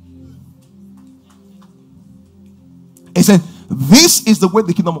 He said, this is the way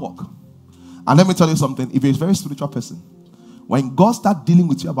the kingdom works. And let me tell you something. If you're a very spiritual person, when God starts dealing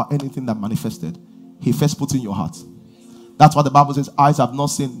with you about anything that manifested, he first puts in your heart. That's what the Bible says. Eyes have not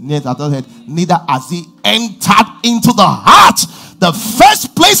seen, neither have not heard, neither has he entered into the heart. The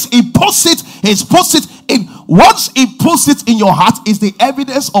first place he puts it in. Once he puts it in your heart, is the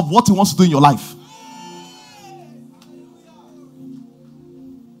evidence of what he wants to do in your life.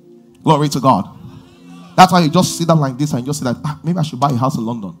 Glory to God. That's why you just sit down like this and you just say that, maybe I should buy a house in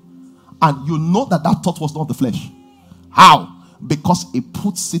London. And you know that thought was not the flesh. How? Because it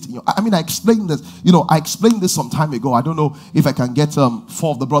puts it in your... I explained this. I explained this some time ago. I don't know if I can get 4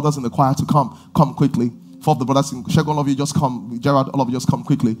 of the brothers in the choir to come quickly. 4 of the brothers, Shegun, all of you just come. Gerard, all of you just come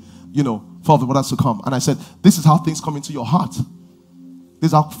quickly. 4 of the brothers to come. And I said, this is how things come into your heart. This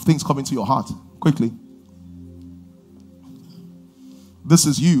is how things come into your heart. Quickly. This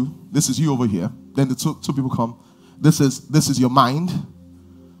is you. This is you over here. Then the two people come. This is your mind.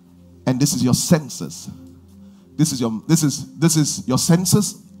 And this is your senses. This is your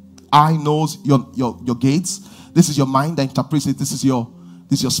senses, eye, nose, your gates. This is your mind that interprets it. This is your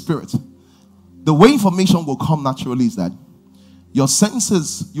spirit. The way information will come naturally is that your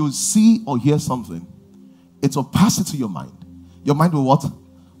senses, you see or hear something, it will pass it to your mind. Your mind will what?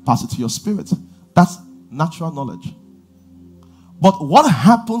 Pass it to your spirit. That's natural knowledge. But what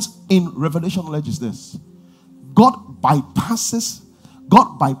happens in revelation knowledge is this. God bypasses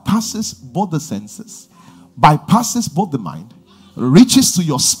both the senses, bypasses both the mind, reaches to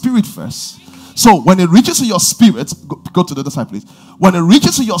your spirit first. So when it reaches to your spirit, go to the other side please. When it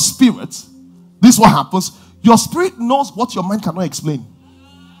reaches to your spirit, this is what happens. Your spirit knows what your mind cannot explain.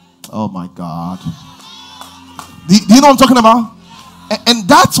 Oh my God. Do you know what I'm talking about? And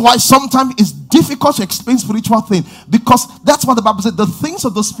that's why sometimes it's difficult to explain spiritual things, because that's what the Bible said. The things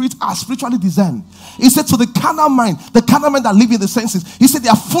of the spirit are spiritually discerned. He said to the carnal mind that live in the senses, he said they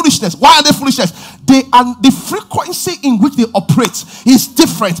are foolishness. Why are they foolishness? They are, the frequency in which they operate is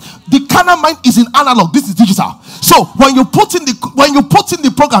different. The carnal mind is in analog. This is digital. So when you put in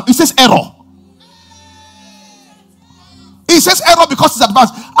the program, it says error. It says error because it's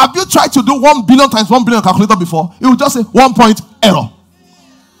advanced. Have you tried to do 1 billion times 1 billion calculator before? It will just say 1 point error.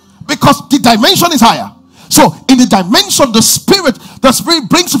 Because the dimension is higher. So in the dimension, the spirit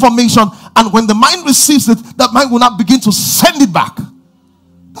brings information, and when the mind receives it, that mind will not begin to send it back.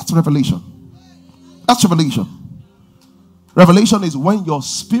 That's revelation. That's revelation. Revelation is when your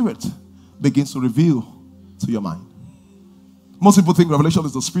spirit begins to reveal to your mind. Most people think revelation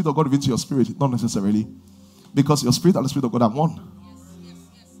is the spirit of God revealing to your spirit. Not necessarily. Because your spirit and the spirit of God are one.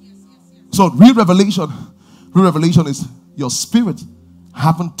 So real revelation is your spirit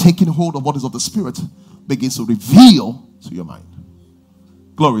having taken hold of what is of the spirit begins to reveal to your mind.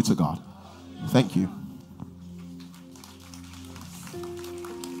 Glory to God. Thank you.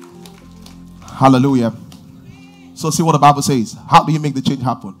 Hallelujah. So see what the Bible says. How do you make the change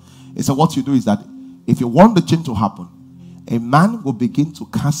happen? It said what you do is that if you want the change to happen, a man will begin to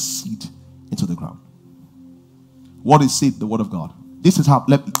cast seed into the ground. What is seed? The word of God. This is how,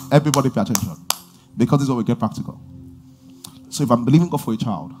 let everybody pay attention, because this is where we get practical. So if I'm believing God for a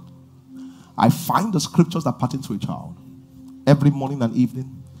child, I find the scriptures that pertain to a child. Every morning and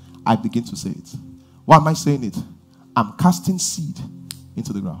evening, I begin to say it. Why am I saying it? I'm casting seed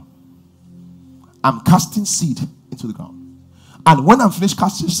into the ground. I'm casting seed into the ground. And when I'm finished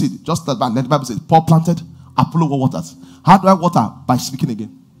casting seed, just that the Bible says, Paul planted, Apollo waters. How do I water? By speaking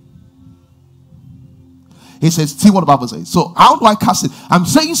again. He says, see what the Bible says. So how do I cast it? I'm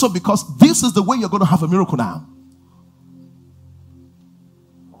saying so because this is the way you're going to have a miracle now.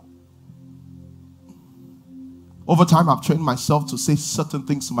 Over time, I've trained myself to say certain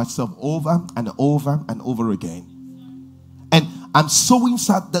things to myself over and over and over again. And I'm sowing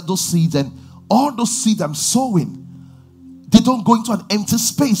those seeds, and all those seeds I'm sowing, they don't go into an empty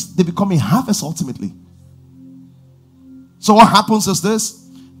space. They become a harvest ultimately. So what happens is this.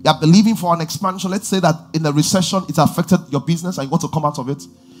 You're believing for an expansion. Let's say that in the recession, it's affected your business and you want to come out of it.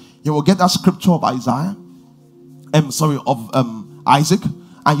 You will get that scripture of Isaac.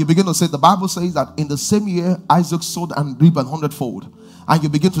 And you begin to say, the Bible says that in the same year, Isaac sowed and reaped 100-fold. And you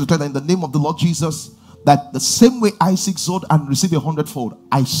begin to declare that in the name of the Lord Jesus, that the same way Isaac sowed and received 100-fold,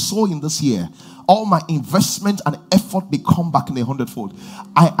 I sow in this year. All my investment and effort may come back in 100-fold.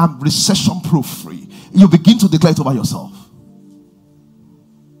 I am recession-proof free. You begin to declare it over yourself.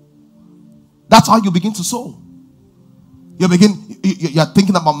 That's how you begin to sow. You're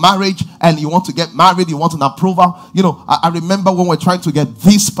thinking about marriage and you want to get married, you want an approval. You know, I remember when we're trying to get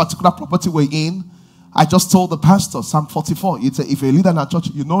this particular property we're in, I just told the pastor, Psalm 44. If you're a leader in our church,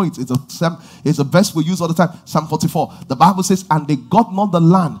 you know it. It's the best we use all the time. Psalm 44. The Bible says, and they got not the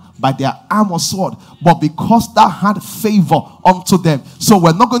land by their arm or sword, but because thou had favor unto them. So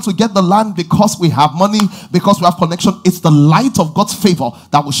we're not going to get the land because we have money, because we have connection. It's the light of God's favor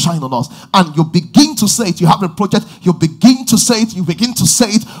that will shine on us. And you begin to say it. You have a project. You begin to say it. You begin to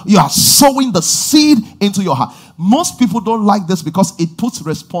say it. You are sowing the seed into your heart. Most people don't like this because it puts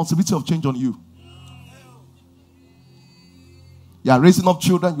responsibility of change on you. You are raising up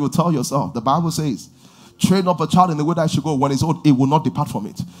children, you will tell yourself. The Bible says, train up a child in the way that I should go. When it's old, it will not depart from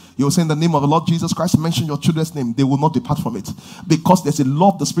it. You will say in the name of the Lord Jesus Christ, mention your children's name. They will not depart from it. Because there's a law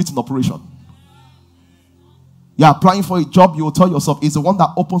of the Spirit in operation. You are applying for a job, you will tell yourself, it's the one that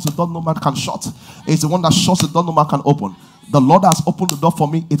opens the door no man can shut. It's the one that shuts the door no man can open. The Lord has opened the door for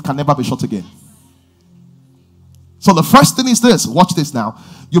me, it can never be shut again. So the first thing is this. Watch this now.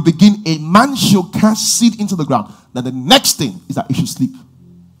 You begin, a man shall cast seed into the ground. Then the next thing is that he should sleep.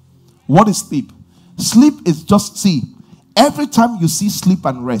 What is sleep? Sleep is just, see, every time you see sleep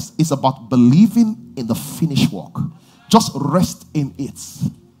and rest, it's about believing in the finished work. Just rest in it.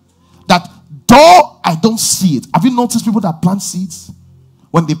 That though I don't see it. Have you noticed people that plant seeds?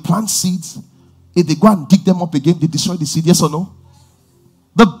 When they plant seeds, if they go and dig them up again, they destroy the seed, yes or no?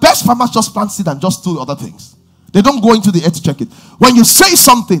 The best farmers just plant seed and just do other things. They don't go into the earth to check it. When you say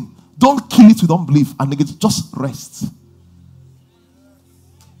something, don't kill it with unbelief and negative. Just rest.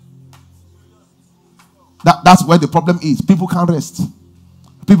 That's where the problem is. People can't rest.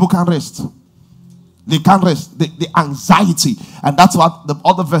 People can't rest. They can't rest. The anxiety. And that's what the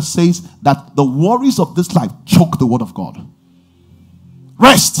other verse says, that the worries of this life choke the word of God.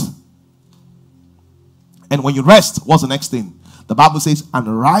 Rest. And when you rest, what's the next thing? The Bible says,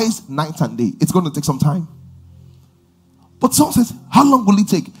 and rise night and day. It's going to take some time. But someone says, how long will it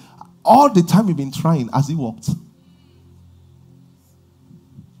take? All the time you've been trying as he walked.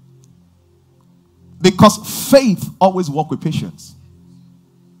 Because faith always walks with patience.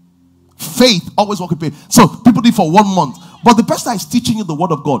 Faith always walks with patience. So people did for 1 month. But the person that is teaching you the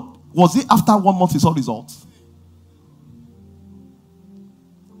word of God, was it after 1 month he saw results?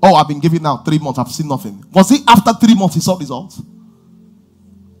 Oh, I've been giving now 3 months, I've seen nothing. Was it after 3 months he saw results?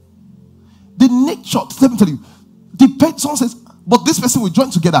 The nature, let me tell you, depends. Someone says, but this person will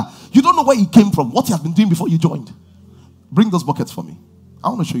join together. You don't know where he came from, what he has been doing before you joined. Bring those buckets for me. I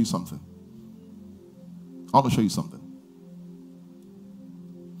want to show you something.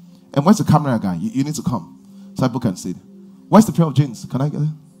 And where's the camera guy? You need to come so people can see it. Where's the pair of jeans? Can I get it?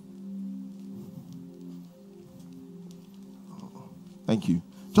 Thank you.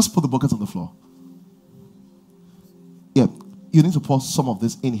 Just put the buckets on the floor. Yeah, you need to pour some of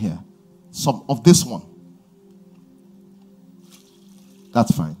this in here. Some of this one.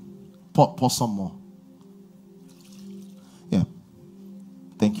 That's fine. Pour some more. Yeah.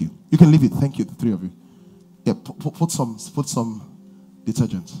 Thank you. You can leave it. Thank you, the three of you. Yeah, put some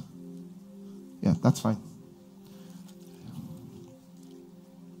detergent. Yeah, that's fine.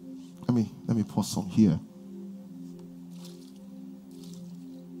 Let me pour some here.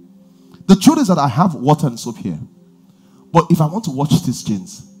 The truth is that I have water and soap here. But if I want to wash these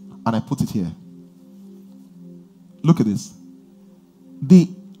jeans and I put it here, look at this. The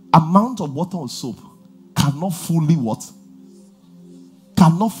amount of water or soap cannot fully what?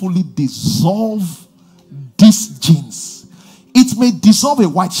 Cannot fully dissolve these jeans. It may dissolve a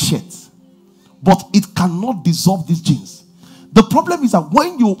white shirt, but it cannot dissolve these genes. The problem is that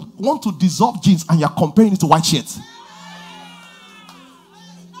when you want to dissolve genes and you're comparing it to white shirts,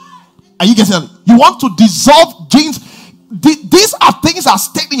 are you getting it? You want to dissolve genes. These are things that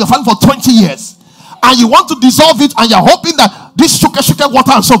stayed in your family for 20 years. And you want to dissolve it, and you're hoping that this sugar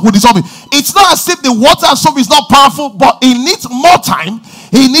water and soap will dissolve it. It's not as if the water and soap is not powerful, but it needs more time.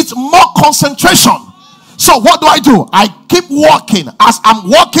 It needs more concentration. So what do? I keep walking. As I'm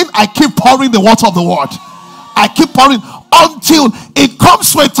walking, I keep pouring the water of the word. I keep pouring until it comes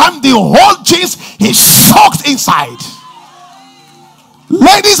to a time the whole genes is soaked inside.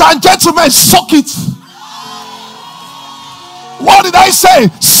 Ladies and gentlemen, soak it. What did I say?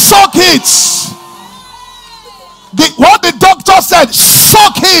 Soak it. What the doctor said,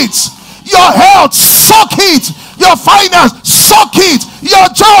 soak it. Your health, soak it. Your finance, soak it. Your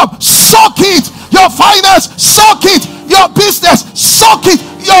job, soak it. Your finance, soak it. Your business, soak it.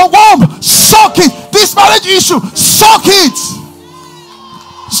 Your womb, soak it. This marriage issue, soak it.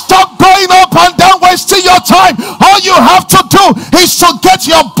 Stop going up and down, wasting your time. All you have to do is to get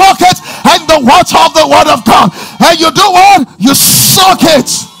your bucket and the water of the word of God. And you do what? You soak it.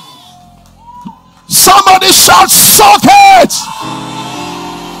 Somebody shout, soak it.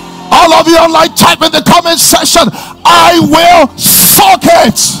 All of you online, type in the comment section, I will soak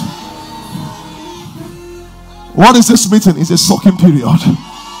it. What is this meeting? It's a soaking period.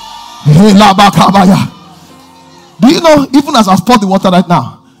 Do you know, even as I pour the water right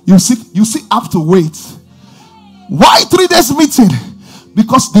now, you see have to wait. Why 3 days meeting?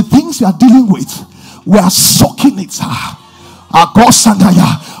 Because the things you are dealing with, we are soaking it.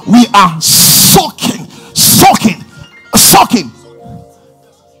 We are soaking.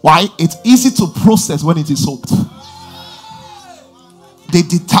 Why? It's easy to process when it is soaked. The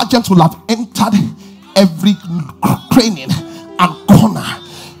detergent will have entered every cranny and corner.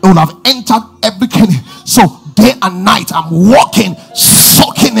 It will have entered every cranny. So day and night I'm walking,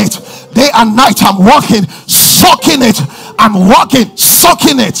 soaking it. Day and night I'm walking, soaking it. I'm walking,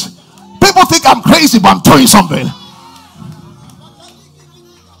 soaking it. People think I'm crazy, but I'm doing something.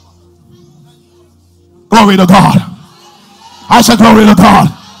 Glory to God. I said glory to God.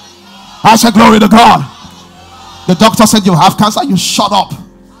 I said glory to God. The doctor said you have cancer. You shut up.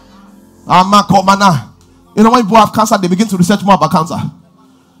 You know when people have cancer, they begin to research more about cancer.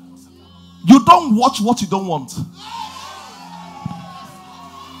 You don't watch what you don't want.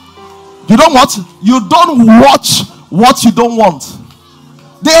 You don't watch. You don't watch what you don't want.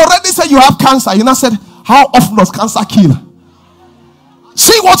 They already said you have cancer. You now said, how often does cancer kill?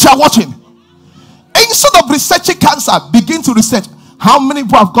 See what you are watching. Instead of researching cancer, begin to research how many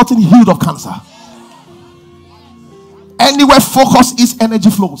people have gotten healed of cancer. Anywhere focus is energy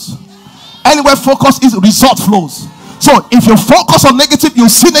flows. Anywhere focus is result flows. So if you focus on negative, you'll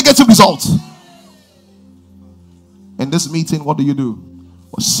see negative results. In this meeting, what do?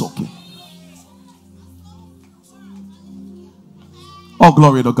 We're soaking. Oh,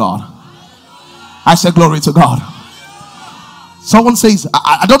 glory to God. I said glory to God. Someone says,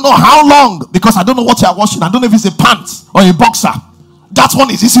 I don't know how long, because I don't know what you are washing. I don't know if it's a pants or a boxer. That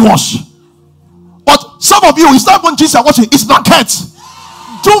one is easy wash. But some of you, it's not even jeans you are washing, it's blankets.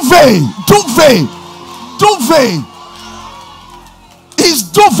 Duvet. It's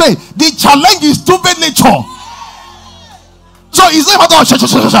duvet. The challenge is duvet nature. So it's not about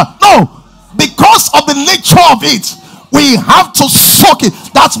no, because of the nature of it, we have to soak it.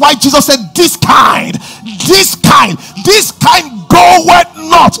 That's why Jesus said, this kind goeth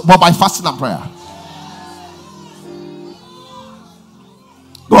not, but by fasting and prayer.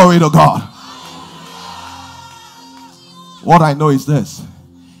 Glory to God. What I know is this: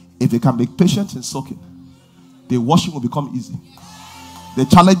 if you can be patient in soaking, the washing will become easy. The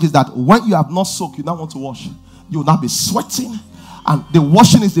challenge is that when you have not soaked, you now want to wash, you will not be sweating. And the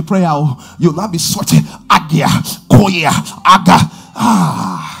washing is the prayer. You'll not be sweating. Agia, koya, aga.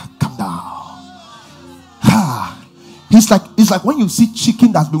 Calm down. It's like when you see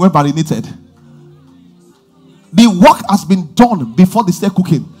chicken that's been well marinated. The work has been done before they start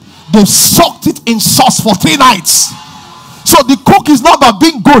cooking. They've soaked it in sauce for 3 nights. So the cook is not about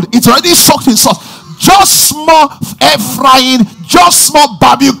being good. It's already soaked in sauce. Just small air frying, just small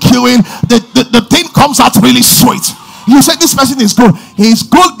barbecuing. The thing comes out really sweet. You say this person is good. He's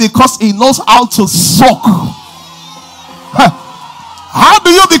good because he knows how to soak. How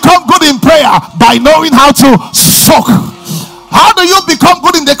do you become good in prayer? By knowing how to soak. How do you become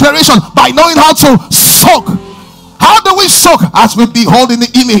good in declaration? By knowing how to soak. How do we soak? As we behold in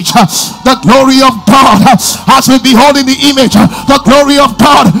the image the glory of God. As we behold in the image the glory of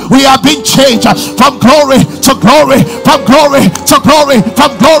God, we are being changed from glory to glory, from glory to glory,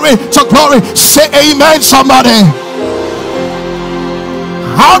 from glory to glory. Say amen, somebody.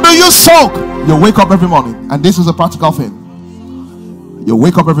 How do you soak? You wake up every morning, and this is a practical thing. You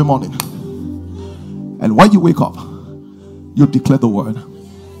wake up every morning, and when you wake up, you declare the word.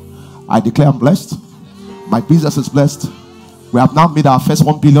 I declare I'm blessed. My business is blessed. We have now made our first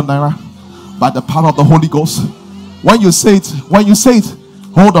 1 billion naira by the power of the Holy Ghost. When you say it,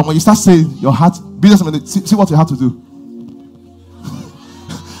 hold on. When you start saying your heart, business, see what you have to do.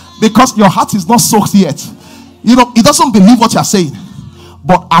 Because your heart is not soaked yet. You know, it doesn't believe what you are saying.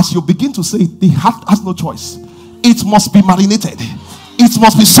 But as you begin to say it, the heart has no choice. It must be marinated. It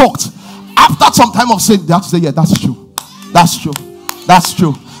must be soaked. After some time of saying, they have to say, yeah, that's true. That's true. That's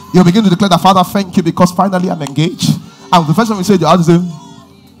true. You begin to declare that, Father, thank you because finally I'm engaged. And the first time you say, you have to say,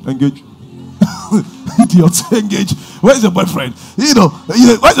 engage. Idiot, engage. Where's your boyfriend? You know,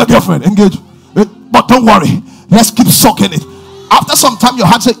 where's your girlfriend? Engage. But don't worry. Let's keep soaking it. After some time, your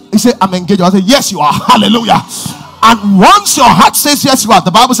heart say, I'm engaged. I say, yes, you are. Hallelujah. And once your heart says, yes, you are,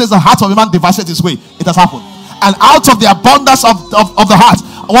 the Bible says the heart of a man devises his way. It has happened. And out of the abundance of the heart,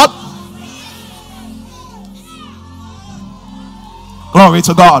 what? Glory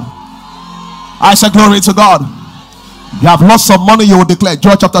to God. I said glory to God. You have lost some money, you will declare.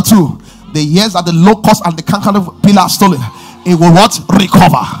 Joel chapter 2. The years that the locust and the cankerworm pillar stolen, it will what?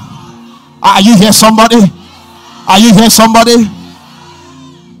 Recover. Are you here, somebody? Are you here, somebody?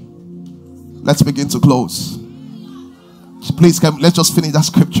 Let's begin to close. Please, let's just finish that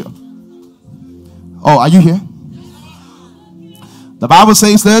scripture. Oh, are you here? The Bible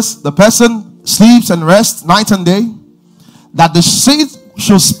says this: the person sleeps and rests night and day, that the seed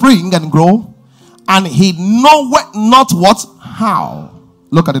should spring and grow, and he knoweth not what, how.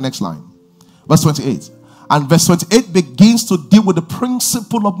 Look at the next line, verse 28. And verse 28 begins to deal with the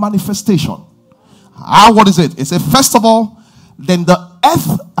principle of manifestation. What is it? It says, first of all, then the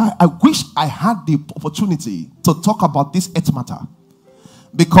earth. I wish I had the opportunity to talk about this earth matter,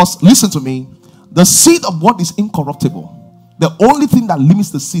 because listen to me, the seed of what is incorruptible, the only thing that limits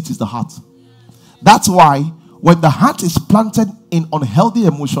the seed is the heart. That's why when the heart is planted in unhealthy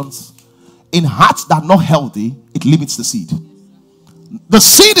emotions, in hearts that are not healthy, it limits the seed. The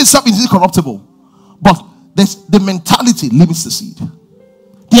seed itself is incorruptible, but the mentality limits the seed.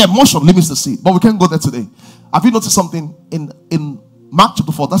 The emotion limits the seed. But we can't go there today. Have you noticed something in Mark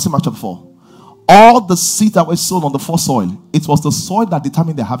chapter 4? That's in Mark chapter 4. All the seed that was sown on the first soil, it was the soil that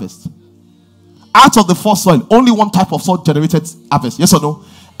determined the harvest. Out of the first soil, only one type of soil generated harvest. Yes or no?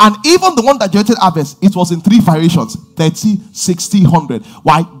 And even the one that generated harvest, it was in 3 variations: 30, 60, 100.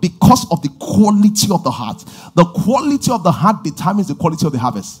 Why? Because of the quality of the heart. The quality of the heart determines the quality of the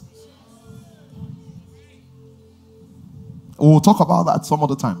harvest. We'll talk about that some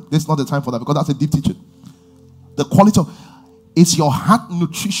other time. This is not the time for that, because that's a deep teaching. The quality of, is your heart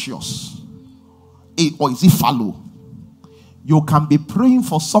nutritious? Or is it fallow? You can be praying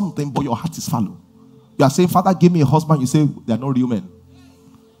for something, but your heart is fallow. You are saying, Father, give me a husband. You say, they are not real men.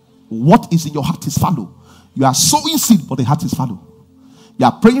 What is in your heart is fallow. You are sowing seed, but the heart is fallow. You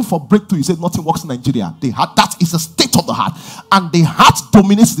are praying for breakthrough. You say, nothing works in Nigeria. The heart, that is the state of the heart. And the heart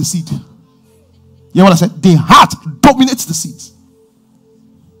dominates the seed. You know what I said? The heart dominates the seeds.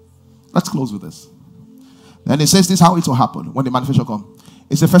 Let's close with this. Then it says this, how it will happen when the manifestation comes.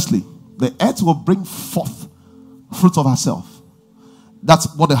 It says, firstly, the earth will bring forth fruit of herself.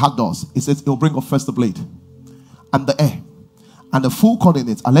 That's what the heart does. It says it will bring up first the blade and the air and the full corn in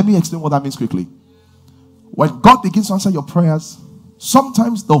it. And let me explain what that means quickly. When God begins to answer your prayers,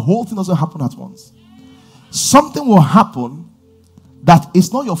 sometimes the whole thing doesn't happen at once. Something will happen that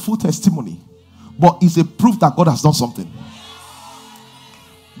is not your full testimony, but is a proof that God has done something.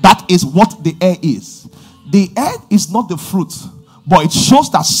 That is what the air is. The air is not the fruit, but it shows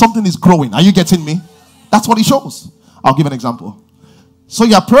that something is growing. Are you getting me? That's what it shows. I'll give an example. So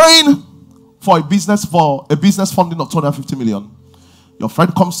you're praying for a business funding of 250 million. Your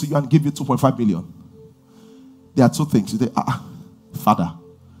friend comes to you and gives you 2.5 million. There are two things. You say, Father,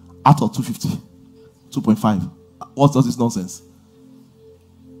 out of 250, 2.5. What does this nonsense?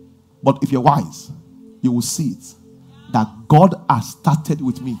 But if you're wise, you will see it, that God has started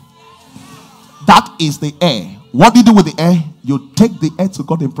with me. That is the air. What do you do with the air? You take the air to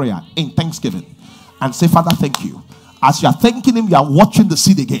God in prayer, in thanksgiving, and say, Father, thank you. As you are thanking him, you are watching the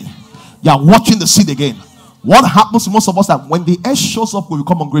seed again. You are watching the seed again. What happens to most of us that when the air shows up, we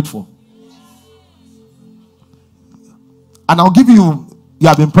become ungrateful. And I'll give you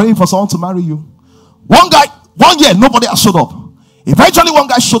have been praying for someone to marry you. One 1 year, nobody has showed up. Eventually, one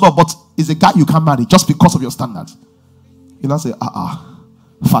guy showed up, but it's a guy you can't marry just because of your standards. You now say,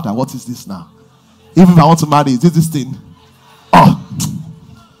 Father, what is this now? Even if I want to marry, is this thing? Oh,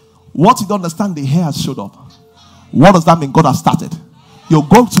 what you don't understand, the hair has showed up. What does that mean? God has started. You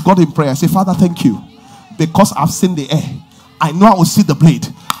go to God in prayer and say, Father, thank you, because I've seen the air. I know I will see the blade.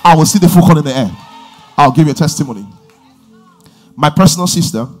 I will see the fulcrum in the air. I'll give you a testimony. My personal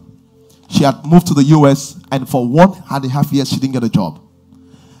sister, she had moved to the US, and for 1.5 years she didn't get a job.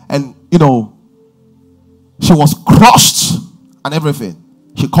 And she was crushed and everything.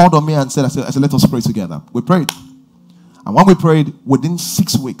 She called on me and said, I said, let us pray together. We prayed. And when we prayed, within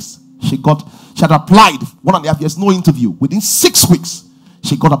 6 weeks, she had applied 1.5 years, no interview. Within 6 weeks,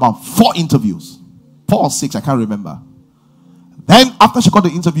 she got about 4 interviews. 4 or 6, I can't remember. Then after she got the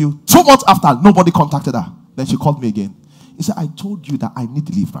interview, 2 months after, nobody contacted her. Then she called me again. He said, I told you that I need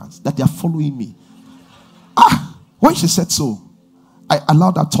deliverance, that they are following me. When she said so, I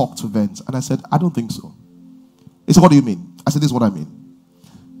allowed her talk to vent. And I said, I don't think so. He said, what do you mean? I said, this is what I mean.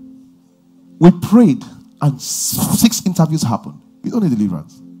 We prayed and 6 interviews happened. You don't need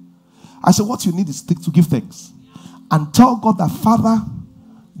deliverance. I said, what you need is to give thanks. And tell God that, Father,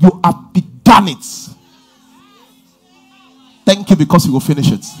 you have begun it. Thank you because you will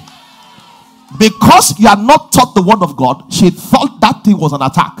finish it. Because you are not taught the word of God, she thought that thing was an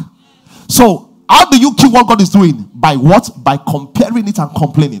attack. So, how do you kill what God is doing? By what? By comparing it and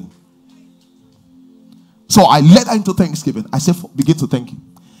complaining. So, I led her into thanksgiving. I said, begin to thank you.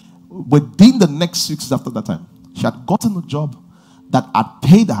 Within the next 6 weeks after that time, she had gotten a job that had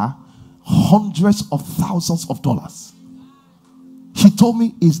paid her hundreds of thousands of dollars. She told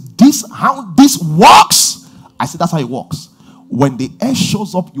me, is this how this works? I said, that's how it works. When the air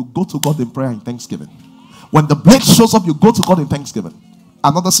shows up, you go to God in prayer and thanksgiving. When the blade shows up, you go to God in thanksgiving.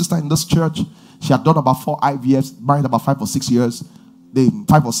 Another sister in this church, she had done about 4 IVFs, married about 5 or 6 years.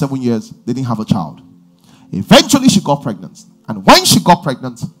 5 or 7 years, they didn't have a child. Eventually, she got pregnant. And when she got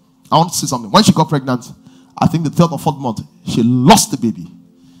pregnant, I want to say something. When she got pregnant, I think the 3rd or 4th month, she lost the baby.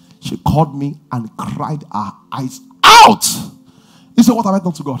 She called me and cried her eyes out. He said, what have I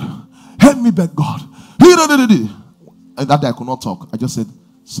done to God? Help me beg God. And that day I could not talk. I just said,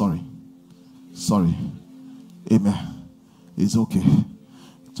 sorry. Sorry. Amen. It's okay.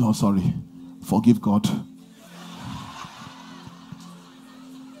 So sorry. Forgive God.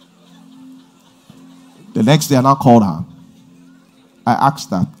 The next day I now called her. I asked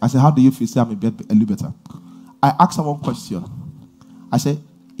her. I said, how do you feel? She said, I'm a little better. I asked her one question. I said,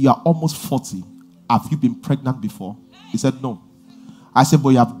 you are almost 40. Have you been pregnant before? He said, no. I said, but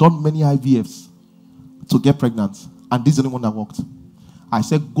you have done many IVFs to get pregnant. And this is the only one that worked. I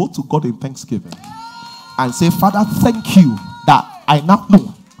said, go to God in thanksgiving and say, Father, thank you that I now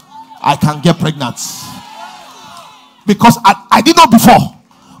know I can get pregnant. Because I didn't know before.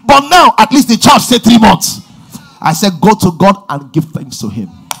 But now, at least the child said 3 months. I said, go to God and give thanks to him.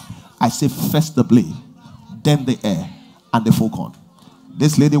 I said, first the blade, then the air, and the fulcrum.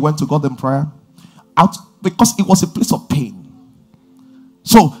 This lady went to God in prayer out because it was a place of pain.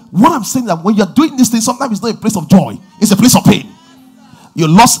 So, what I'm saying is that when you're doing this thing, sometimes it's not a place of joy. It's a place of pain. You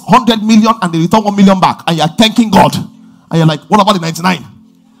lost 100 million and they return 1 million back. And you're thanking God. And you're like, what about the 99?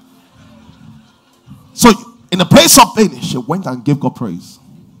 So, in a place of pain, she went and gave God praise.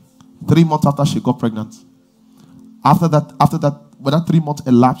 3 months after she got pregnant. After that, when that 3 months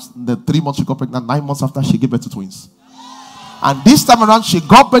elapsed, the 3 months she got pregnant, 9 months after, she gave birth to twins. And this time around, she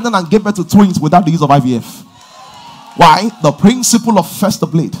got pregnant and gave birth to twins without the use of IVF. Why? The principle of first the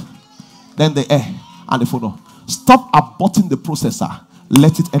blade, then the air, and the photo. Stop aborting the processor.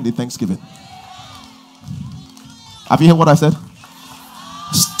 Let it end in thanksgiving. Have you heard what I said?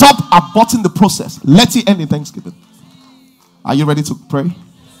 Stop aborting the process. Let it end in thanksgiving. Are you ready to pray?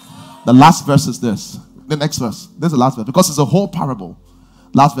 The last verse is this. The next verse. This is the last verse. Because it's a whole parable.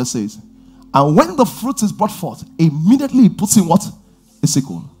 Last verse says, and when the fruit is brought forth, immediately he puts in what? A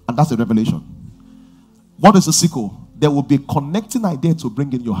sickle. And that's the revelation. What is a sickle? There will be a connecting idea to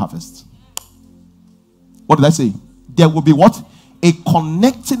bring in your harvest. What did I say? There will be what? A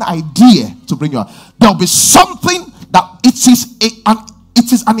connecting idea to bring your harvest. There will be something that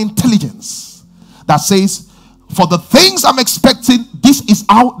it is an intelligence that says, for the things I'm expecting, this is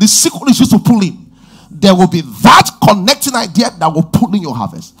how the sickle is used to pull in. There will be that connecting idea that will pull in your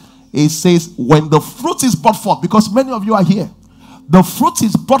harvest. It says, when the fruit is brought forth, because many of you are here, the fruit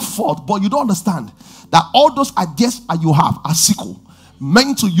is brought forth, but you don't understand that all those ideas that you have are sickle,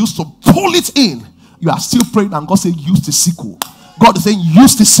 meant to use to pull it in. You are still praying, and God said, use the sickle. God is saying,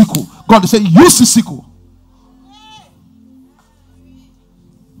 use the sickle. God is saying, use the sickle.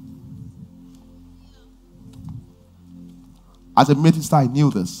 As a minister, I knew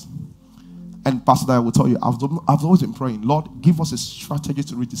this. And Pastor, I will tell you, I've always been praying, Lord, give us a strategy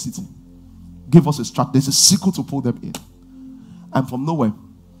to reach the city. Give us a strategy. There's a secret to pull them in. And from nowhere,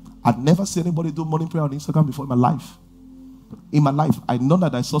 I'd never seen anybody do morning prayer on Instagram before in my life. In my life, I know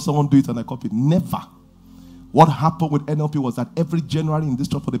that I saw someone do it and I copied. Never. What happened with NLP was that every January in this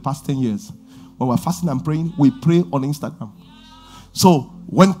church for the past 10 years, when we're fasting and praying, we pray on Instagram. So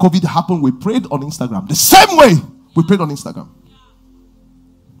when COVID happened, we prayed on Instagram. The same way we prayed on Instagram.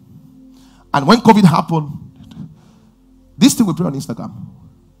 And when COVID happened, this thing we pray on Instagram.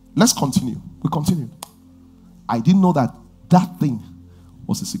 Let's continue. We continued. I didn't know that that thing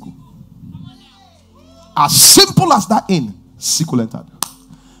was a sequel. As simple as that sequel entered.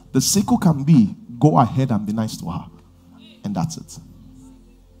 The sequel can be, go ahead and be nice to her. And that's it.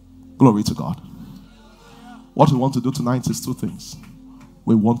 Glory to God. What we want to do tonight is two things.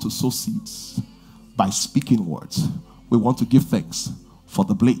 We want to sow seeds by speaking words. We want to give thanks for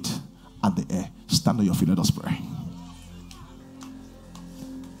the blade and the air. Stand on your feet, let us pray.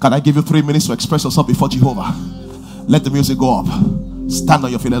 Can I give you 3 minutes to express yourself before Jehovah? Let the music go up. Stand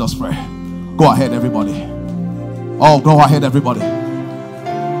on your feet, let us pray. Go ahead, everybody. Oh, go ahead, everybody.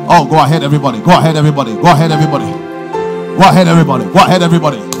 Oh, go ahead, everybody. Go ahead, everybody. Go ahead, everybody. Go ahead, everybody. Go ahead,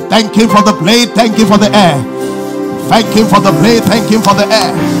 everybody. Thank him for the blade. Thank him for the air. Thank him for the blade. Thank him for the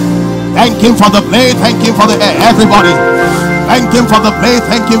air. Thank him for the blade. Thank him for the air. Everybody. Thank him for the blade.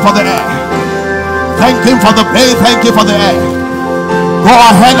 Thank him for the air. Thank him for the blade. Thank him for the air. Go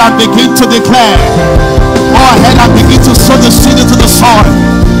ahead and begin to declare. Go ahead and begin to sow the seed into the soil.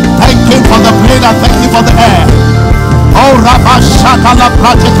 Thank him for the blade and thank him for the air. Oh, Rabashaka la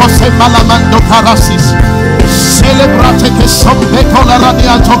pratico se malamando parasis. Celebrate che sombe con la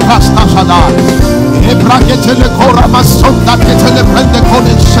radiato casta shada. E brachete le cora masonda che te le prende con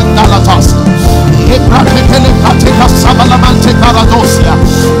il scendalatas. E brachete le pratica sabalamante caradosia.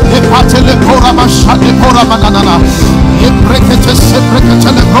 E pate le cora masciate cora mananana. E brechete sempre che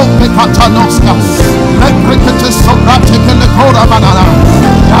te le rompe catanosca. E brechete sobrate che le cora manana.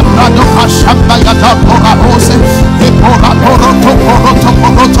 E abrado casciamba e da pora rose. E pora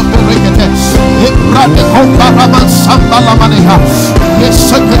poroto perechete. E brate comba raman samba la maneja. E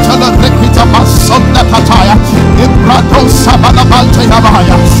sekete le rekita masonda kataya. E brado sabalabante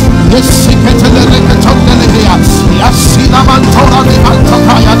yabaya. E sekete le reketonde lehia. E asina mantora de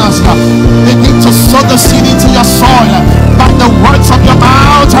antokaya naska. Begin to sow the seed into your soil. By the words of your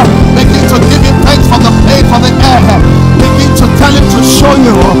mouth, begin to give him thanks for the blade, for the air. Begin to tell him to show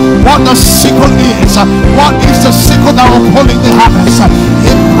you what the sickle is. What is the sickle that will pull in the harvest?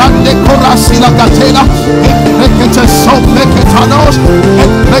 In Brande Corasila Gatela, in Rekete so Meketanos,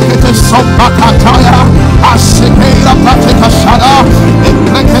 in Rekete so Bakataya, Asekela Pratica Shada, in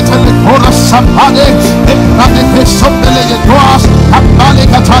Rekete Licora Sampade, in Radeke so Beleguas, and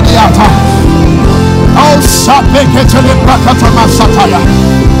Balikataniata. Oh, Sapeketele Prakatama Sataya.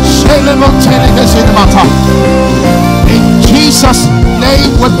 In Jesus'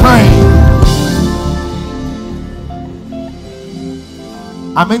 name we pray.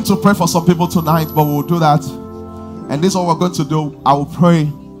 I meant to pray for some people tonight, but we'll do that. And this is what we're going to do. I will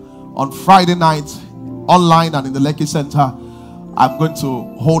pray on Friday night, online and in the Lekki Center. I'm going to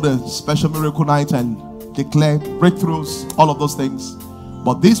hold a special miracle night and declare breakthroughs, all of those things.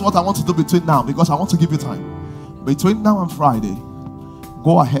 But this is what I want to do between now, because I want to give you time. Between now and Friday,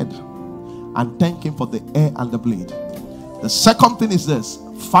 go ahead and thank him for the air and the blade. The second thing is this: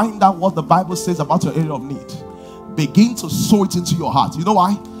 find out what the Bible says about your area of need. Begin to sow it into your heart. You know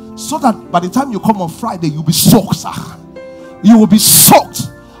why? So that by the time you come on Friday, you'll be soaked, sir. You will be soaked.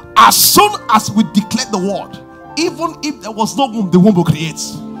 As soon as we declare the word, even if there was no womb, the womb will create.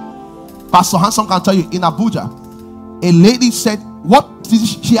 Pastor Hanson can tell you, in Abuja, a lady said, what did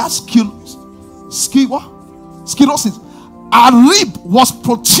she has sclerosis. Her rib was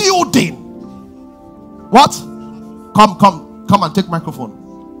protruding. What? Come and take microphone.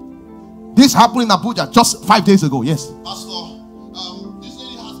 This happened in Abuja just 5 days ago. Yes. Pastor, this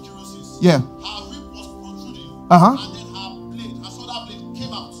lady has sclerosis. Yeah. Her rib was protruding. Uh-huh. And then her shoulder blade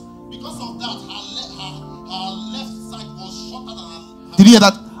came out. Because of that, her left side was shorter than her. Did you hear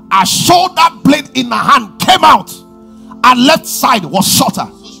that? Her shoulder blade in her hand came out. Her left side was shorter.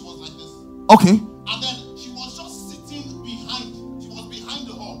 So she was like this. Okay. And then she was just sitting behind. She was behind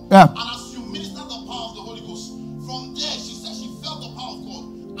the hall. Yeah. And as you ministered the power of the Holy Ghost, from there she said she felt the power of God.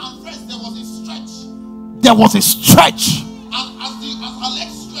 And first there was a stretch. There was a stretch. And as her leg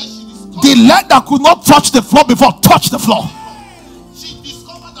stretched, she discovered The leg that could not touch the floor before touched the floor. She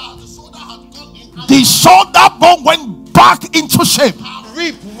discovered that the shoulder had gone in. And The shoulder bone went back into shape. her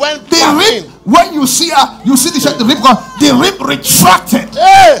rib went The back rib in. When you see her, you see the rib gone. The rib retracted.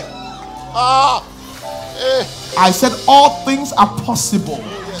 Hey! I said all things are possible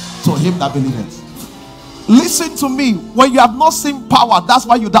to him that believeth. Listen to me. When you have not seen power, that's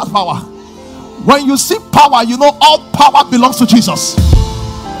why you doubt power. When you see power, you know all power belongs to Jesus.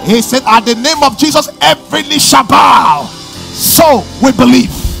 He said, at the name of Jesus, every knee shall bow. So we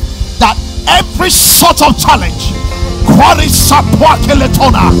believe that every sort of challenge,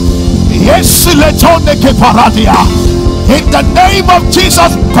 in the name of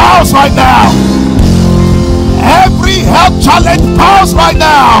Jesus, bows right now. Every health challenge bows right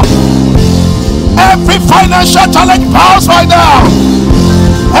now. Every financial challenge bows right now.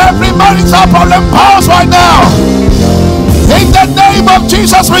 Every marital problem bows right now. In the name of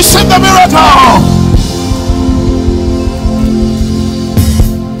Jesus, receive the miracle.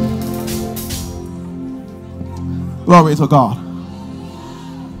 Glory to God.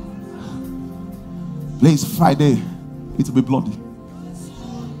 Please, Friday, it will be bloody.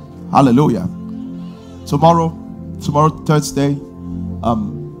 Hallelujah. Tomorrow, Thursday,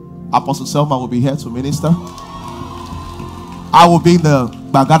 Apostle Selma will be here to minister. I will be in the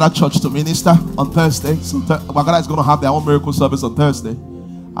Bagada church to minister on Thursday. So Bagada is going to have their own miracle service on Thursday.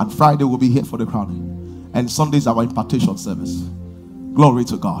 And Friday will be here for the crowning. And Sunday is our impartation service. Glory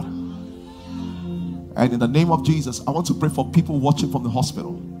to God. And in the name of Jesus, I want to pray for people watching from the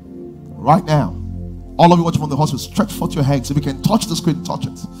hospital. Right now, all of you watching from the hospital, stretch forth your hands. If you can touch the screen, touch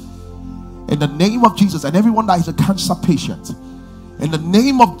it. In the name of Jesus, and everyone that is a cancer patient, in the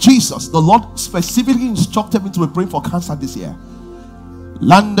name of Jesus, the Lord specifically instructed me to be praying for cancer this year. You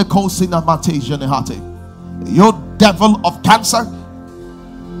devil of cancer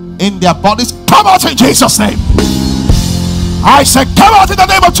in their bodies, come out in Jesus' name. I said, come out in the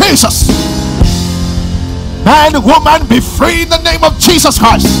name of Jesus. Man, woman, be free in the name of Jesus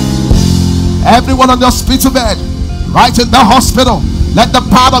Christ. Everyone on the hospital bed, right in the hospital, let the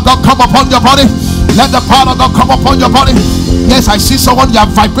power of God come upon your body. Let the power of God come upon your body. Yes, I see someone, you have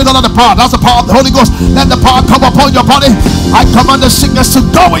vibrated on the power. That's the power of the Holy Ghost. Let the power come upon your body. I command the sickness to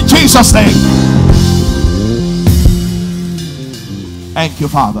go in Jesus' name. Thank you,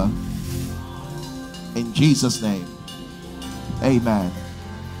 Father. In Jesus' name. Amen.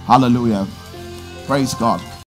 Hallelujah. Praise God.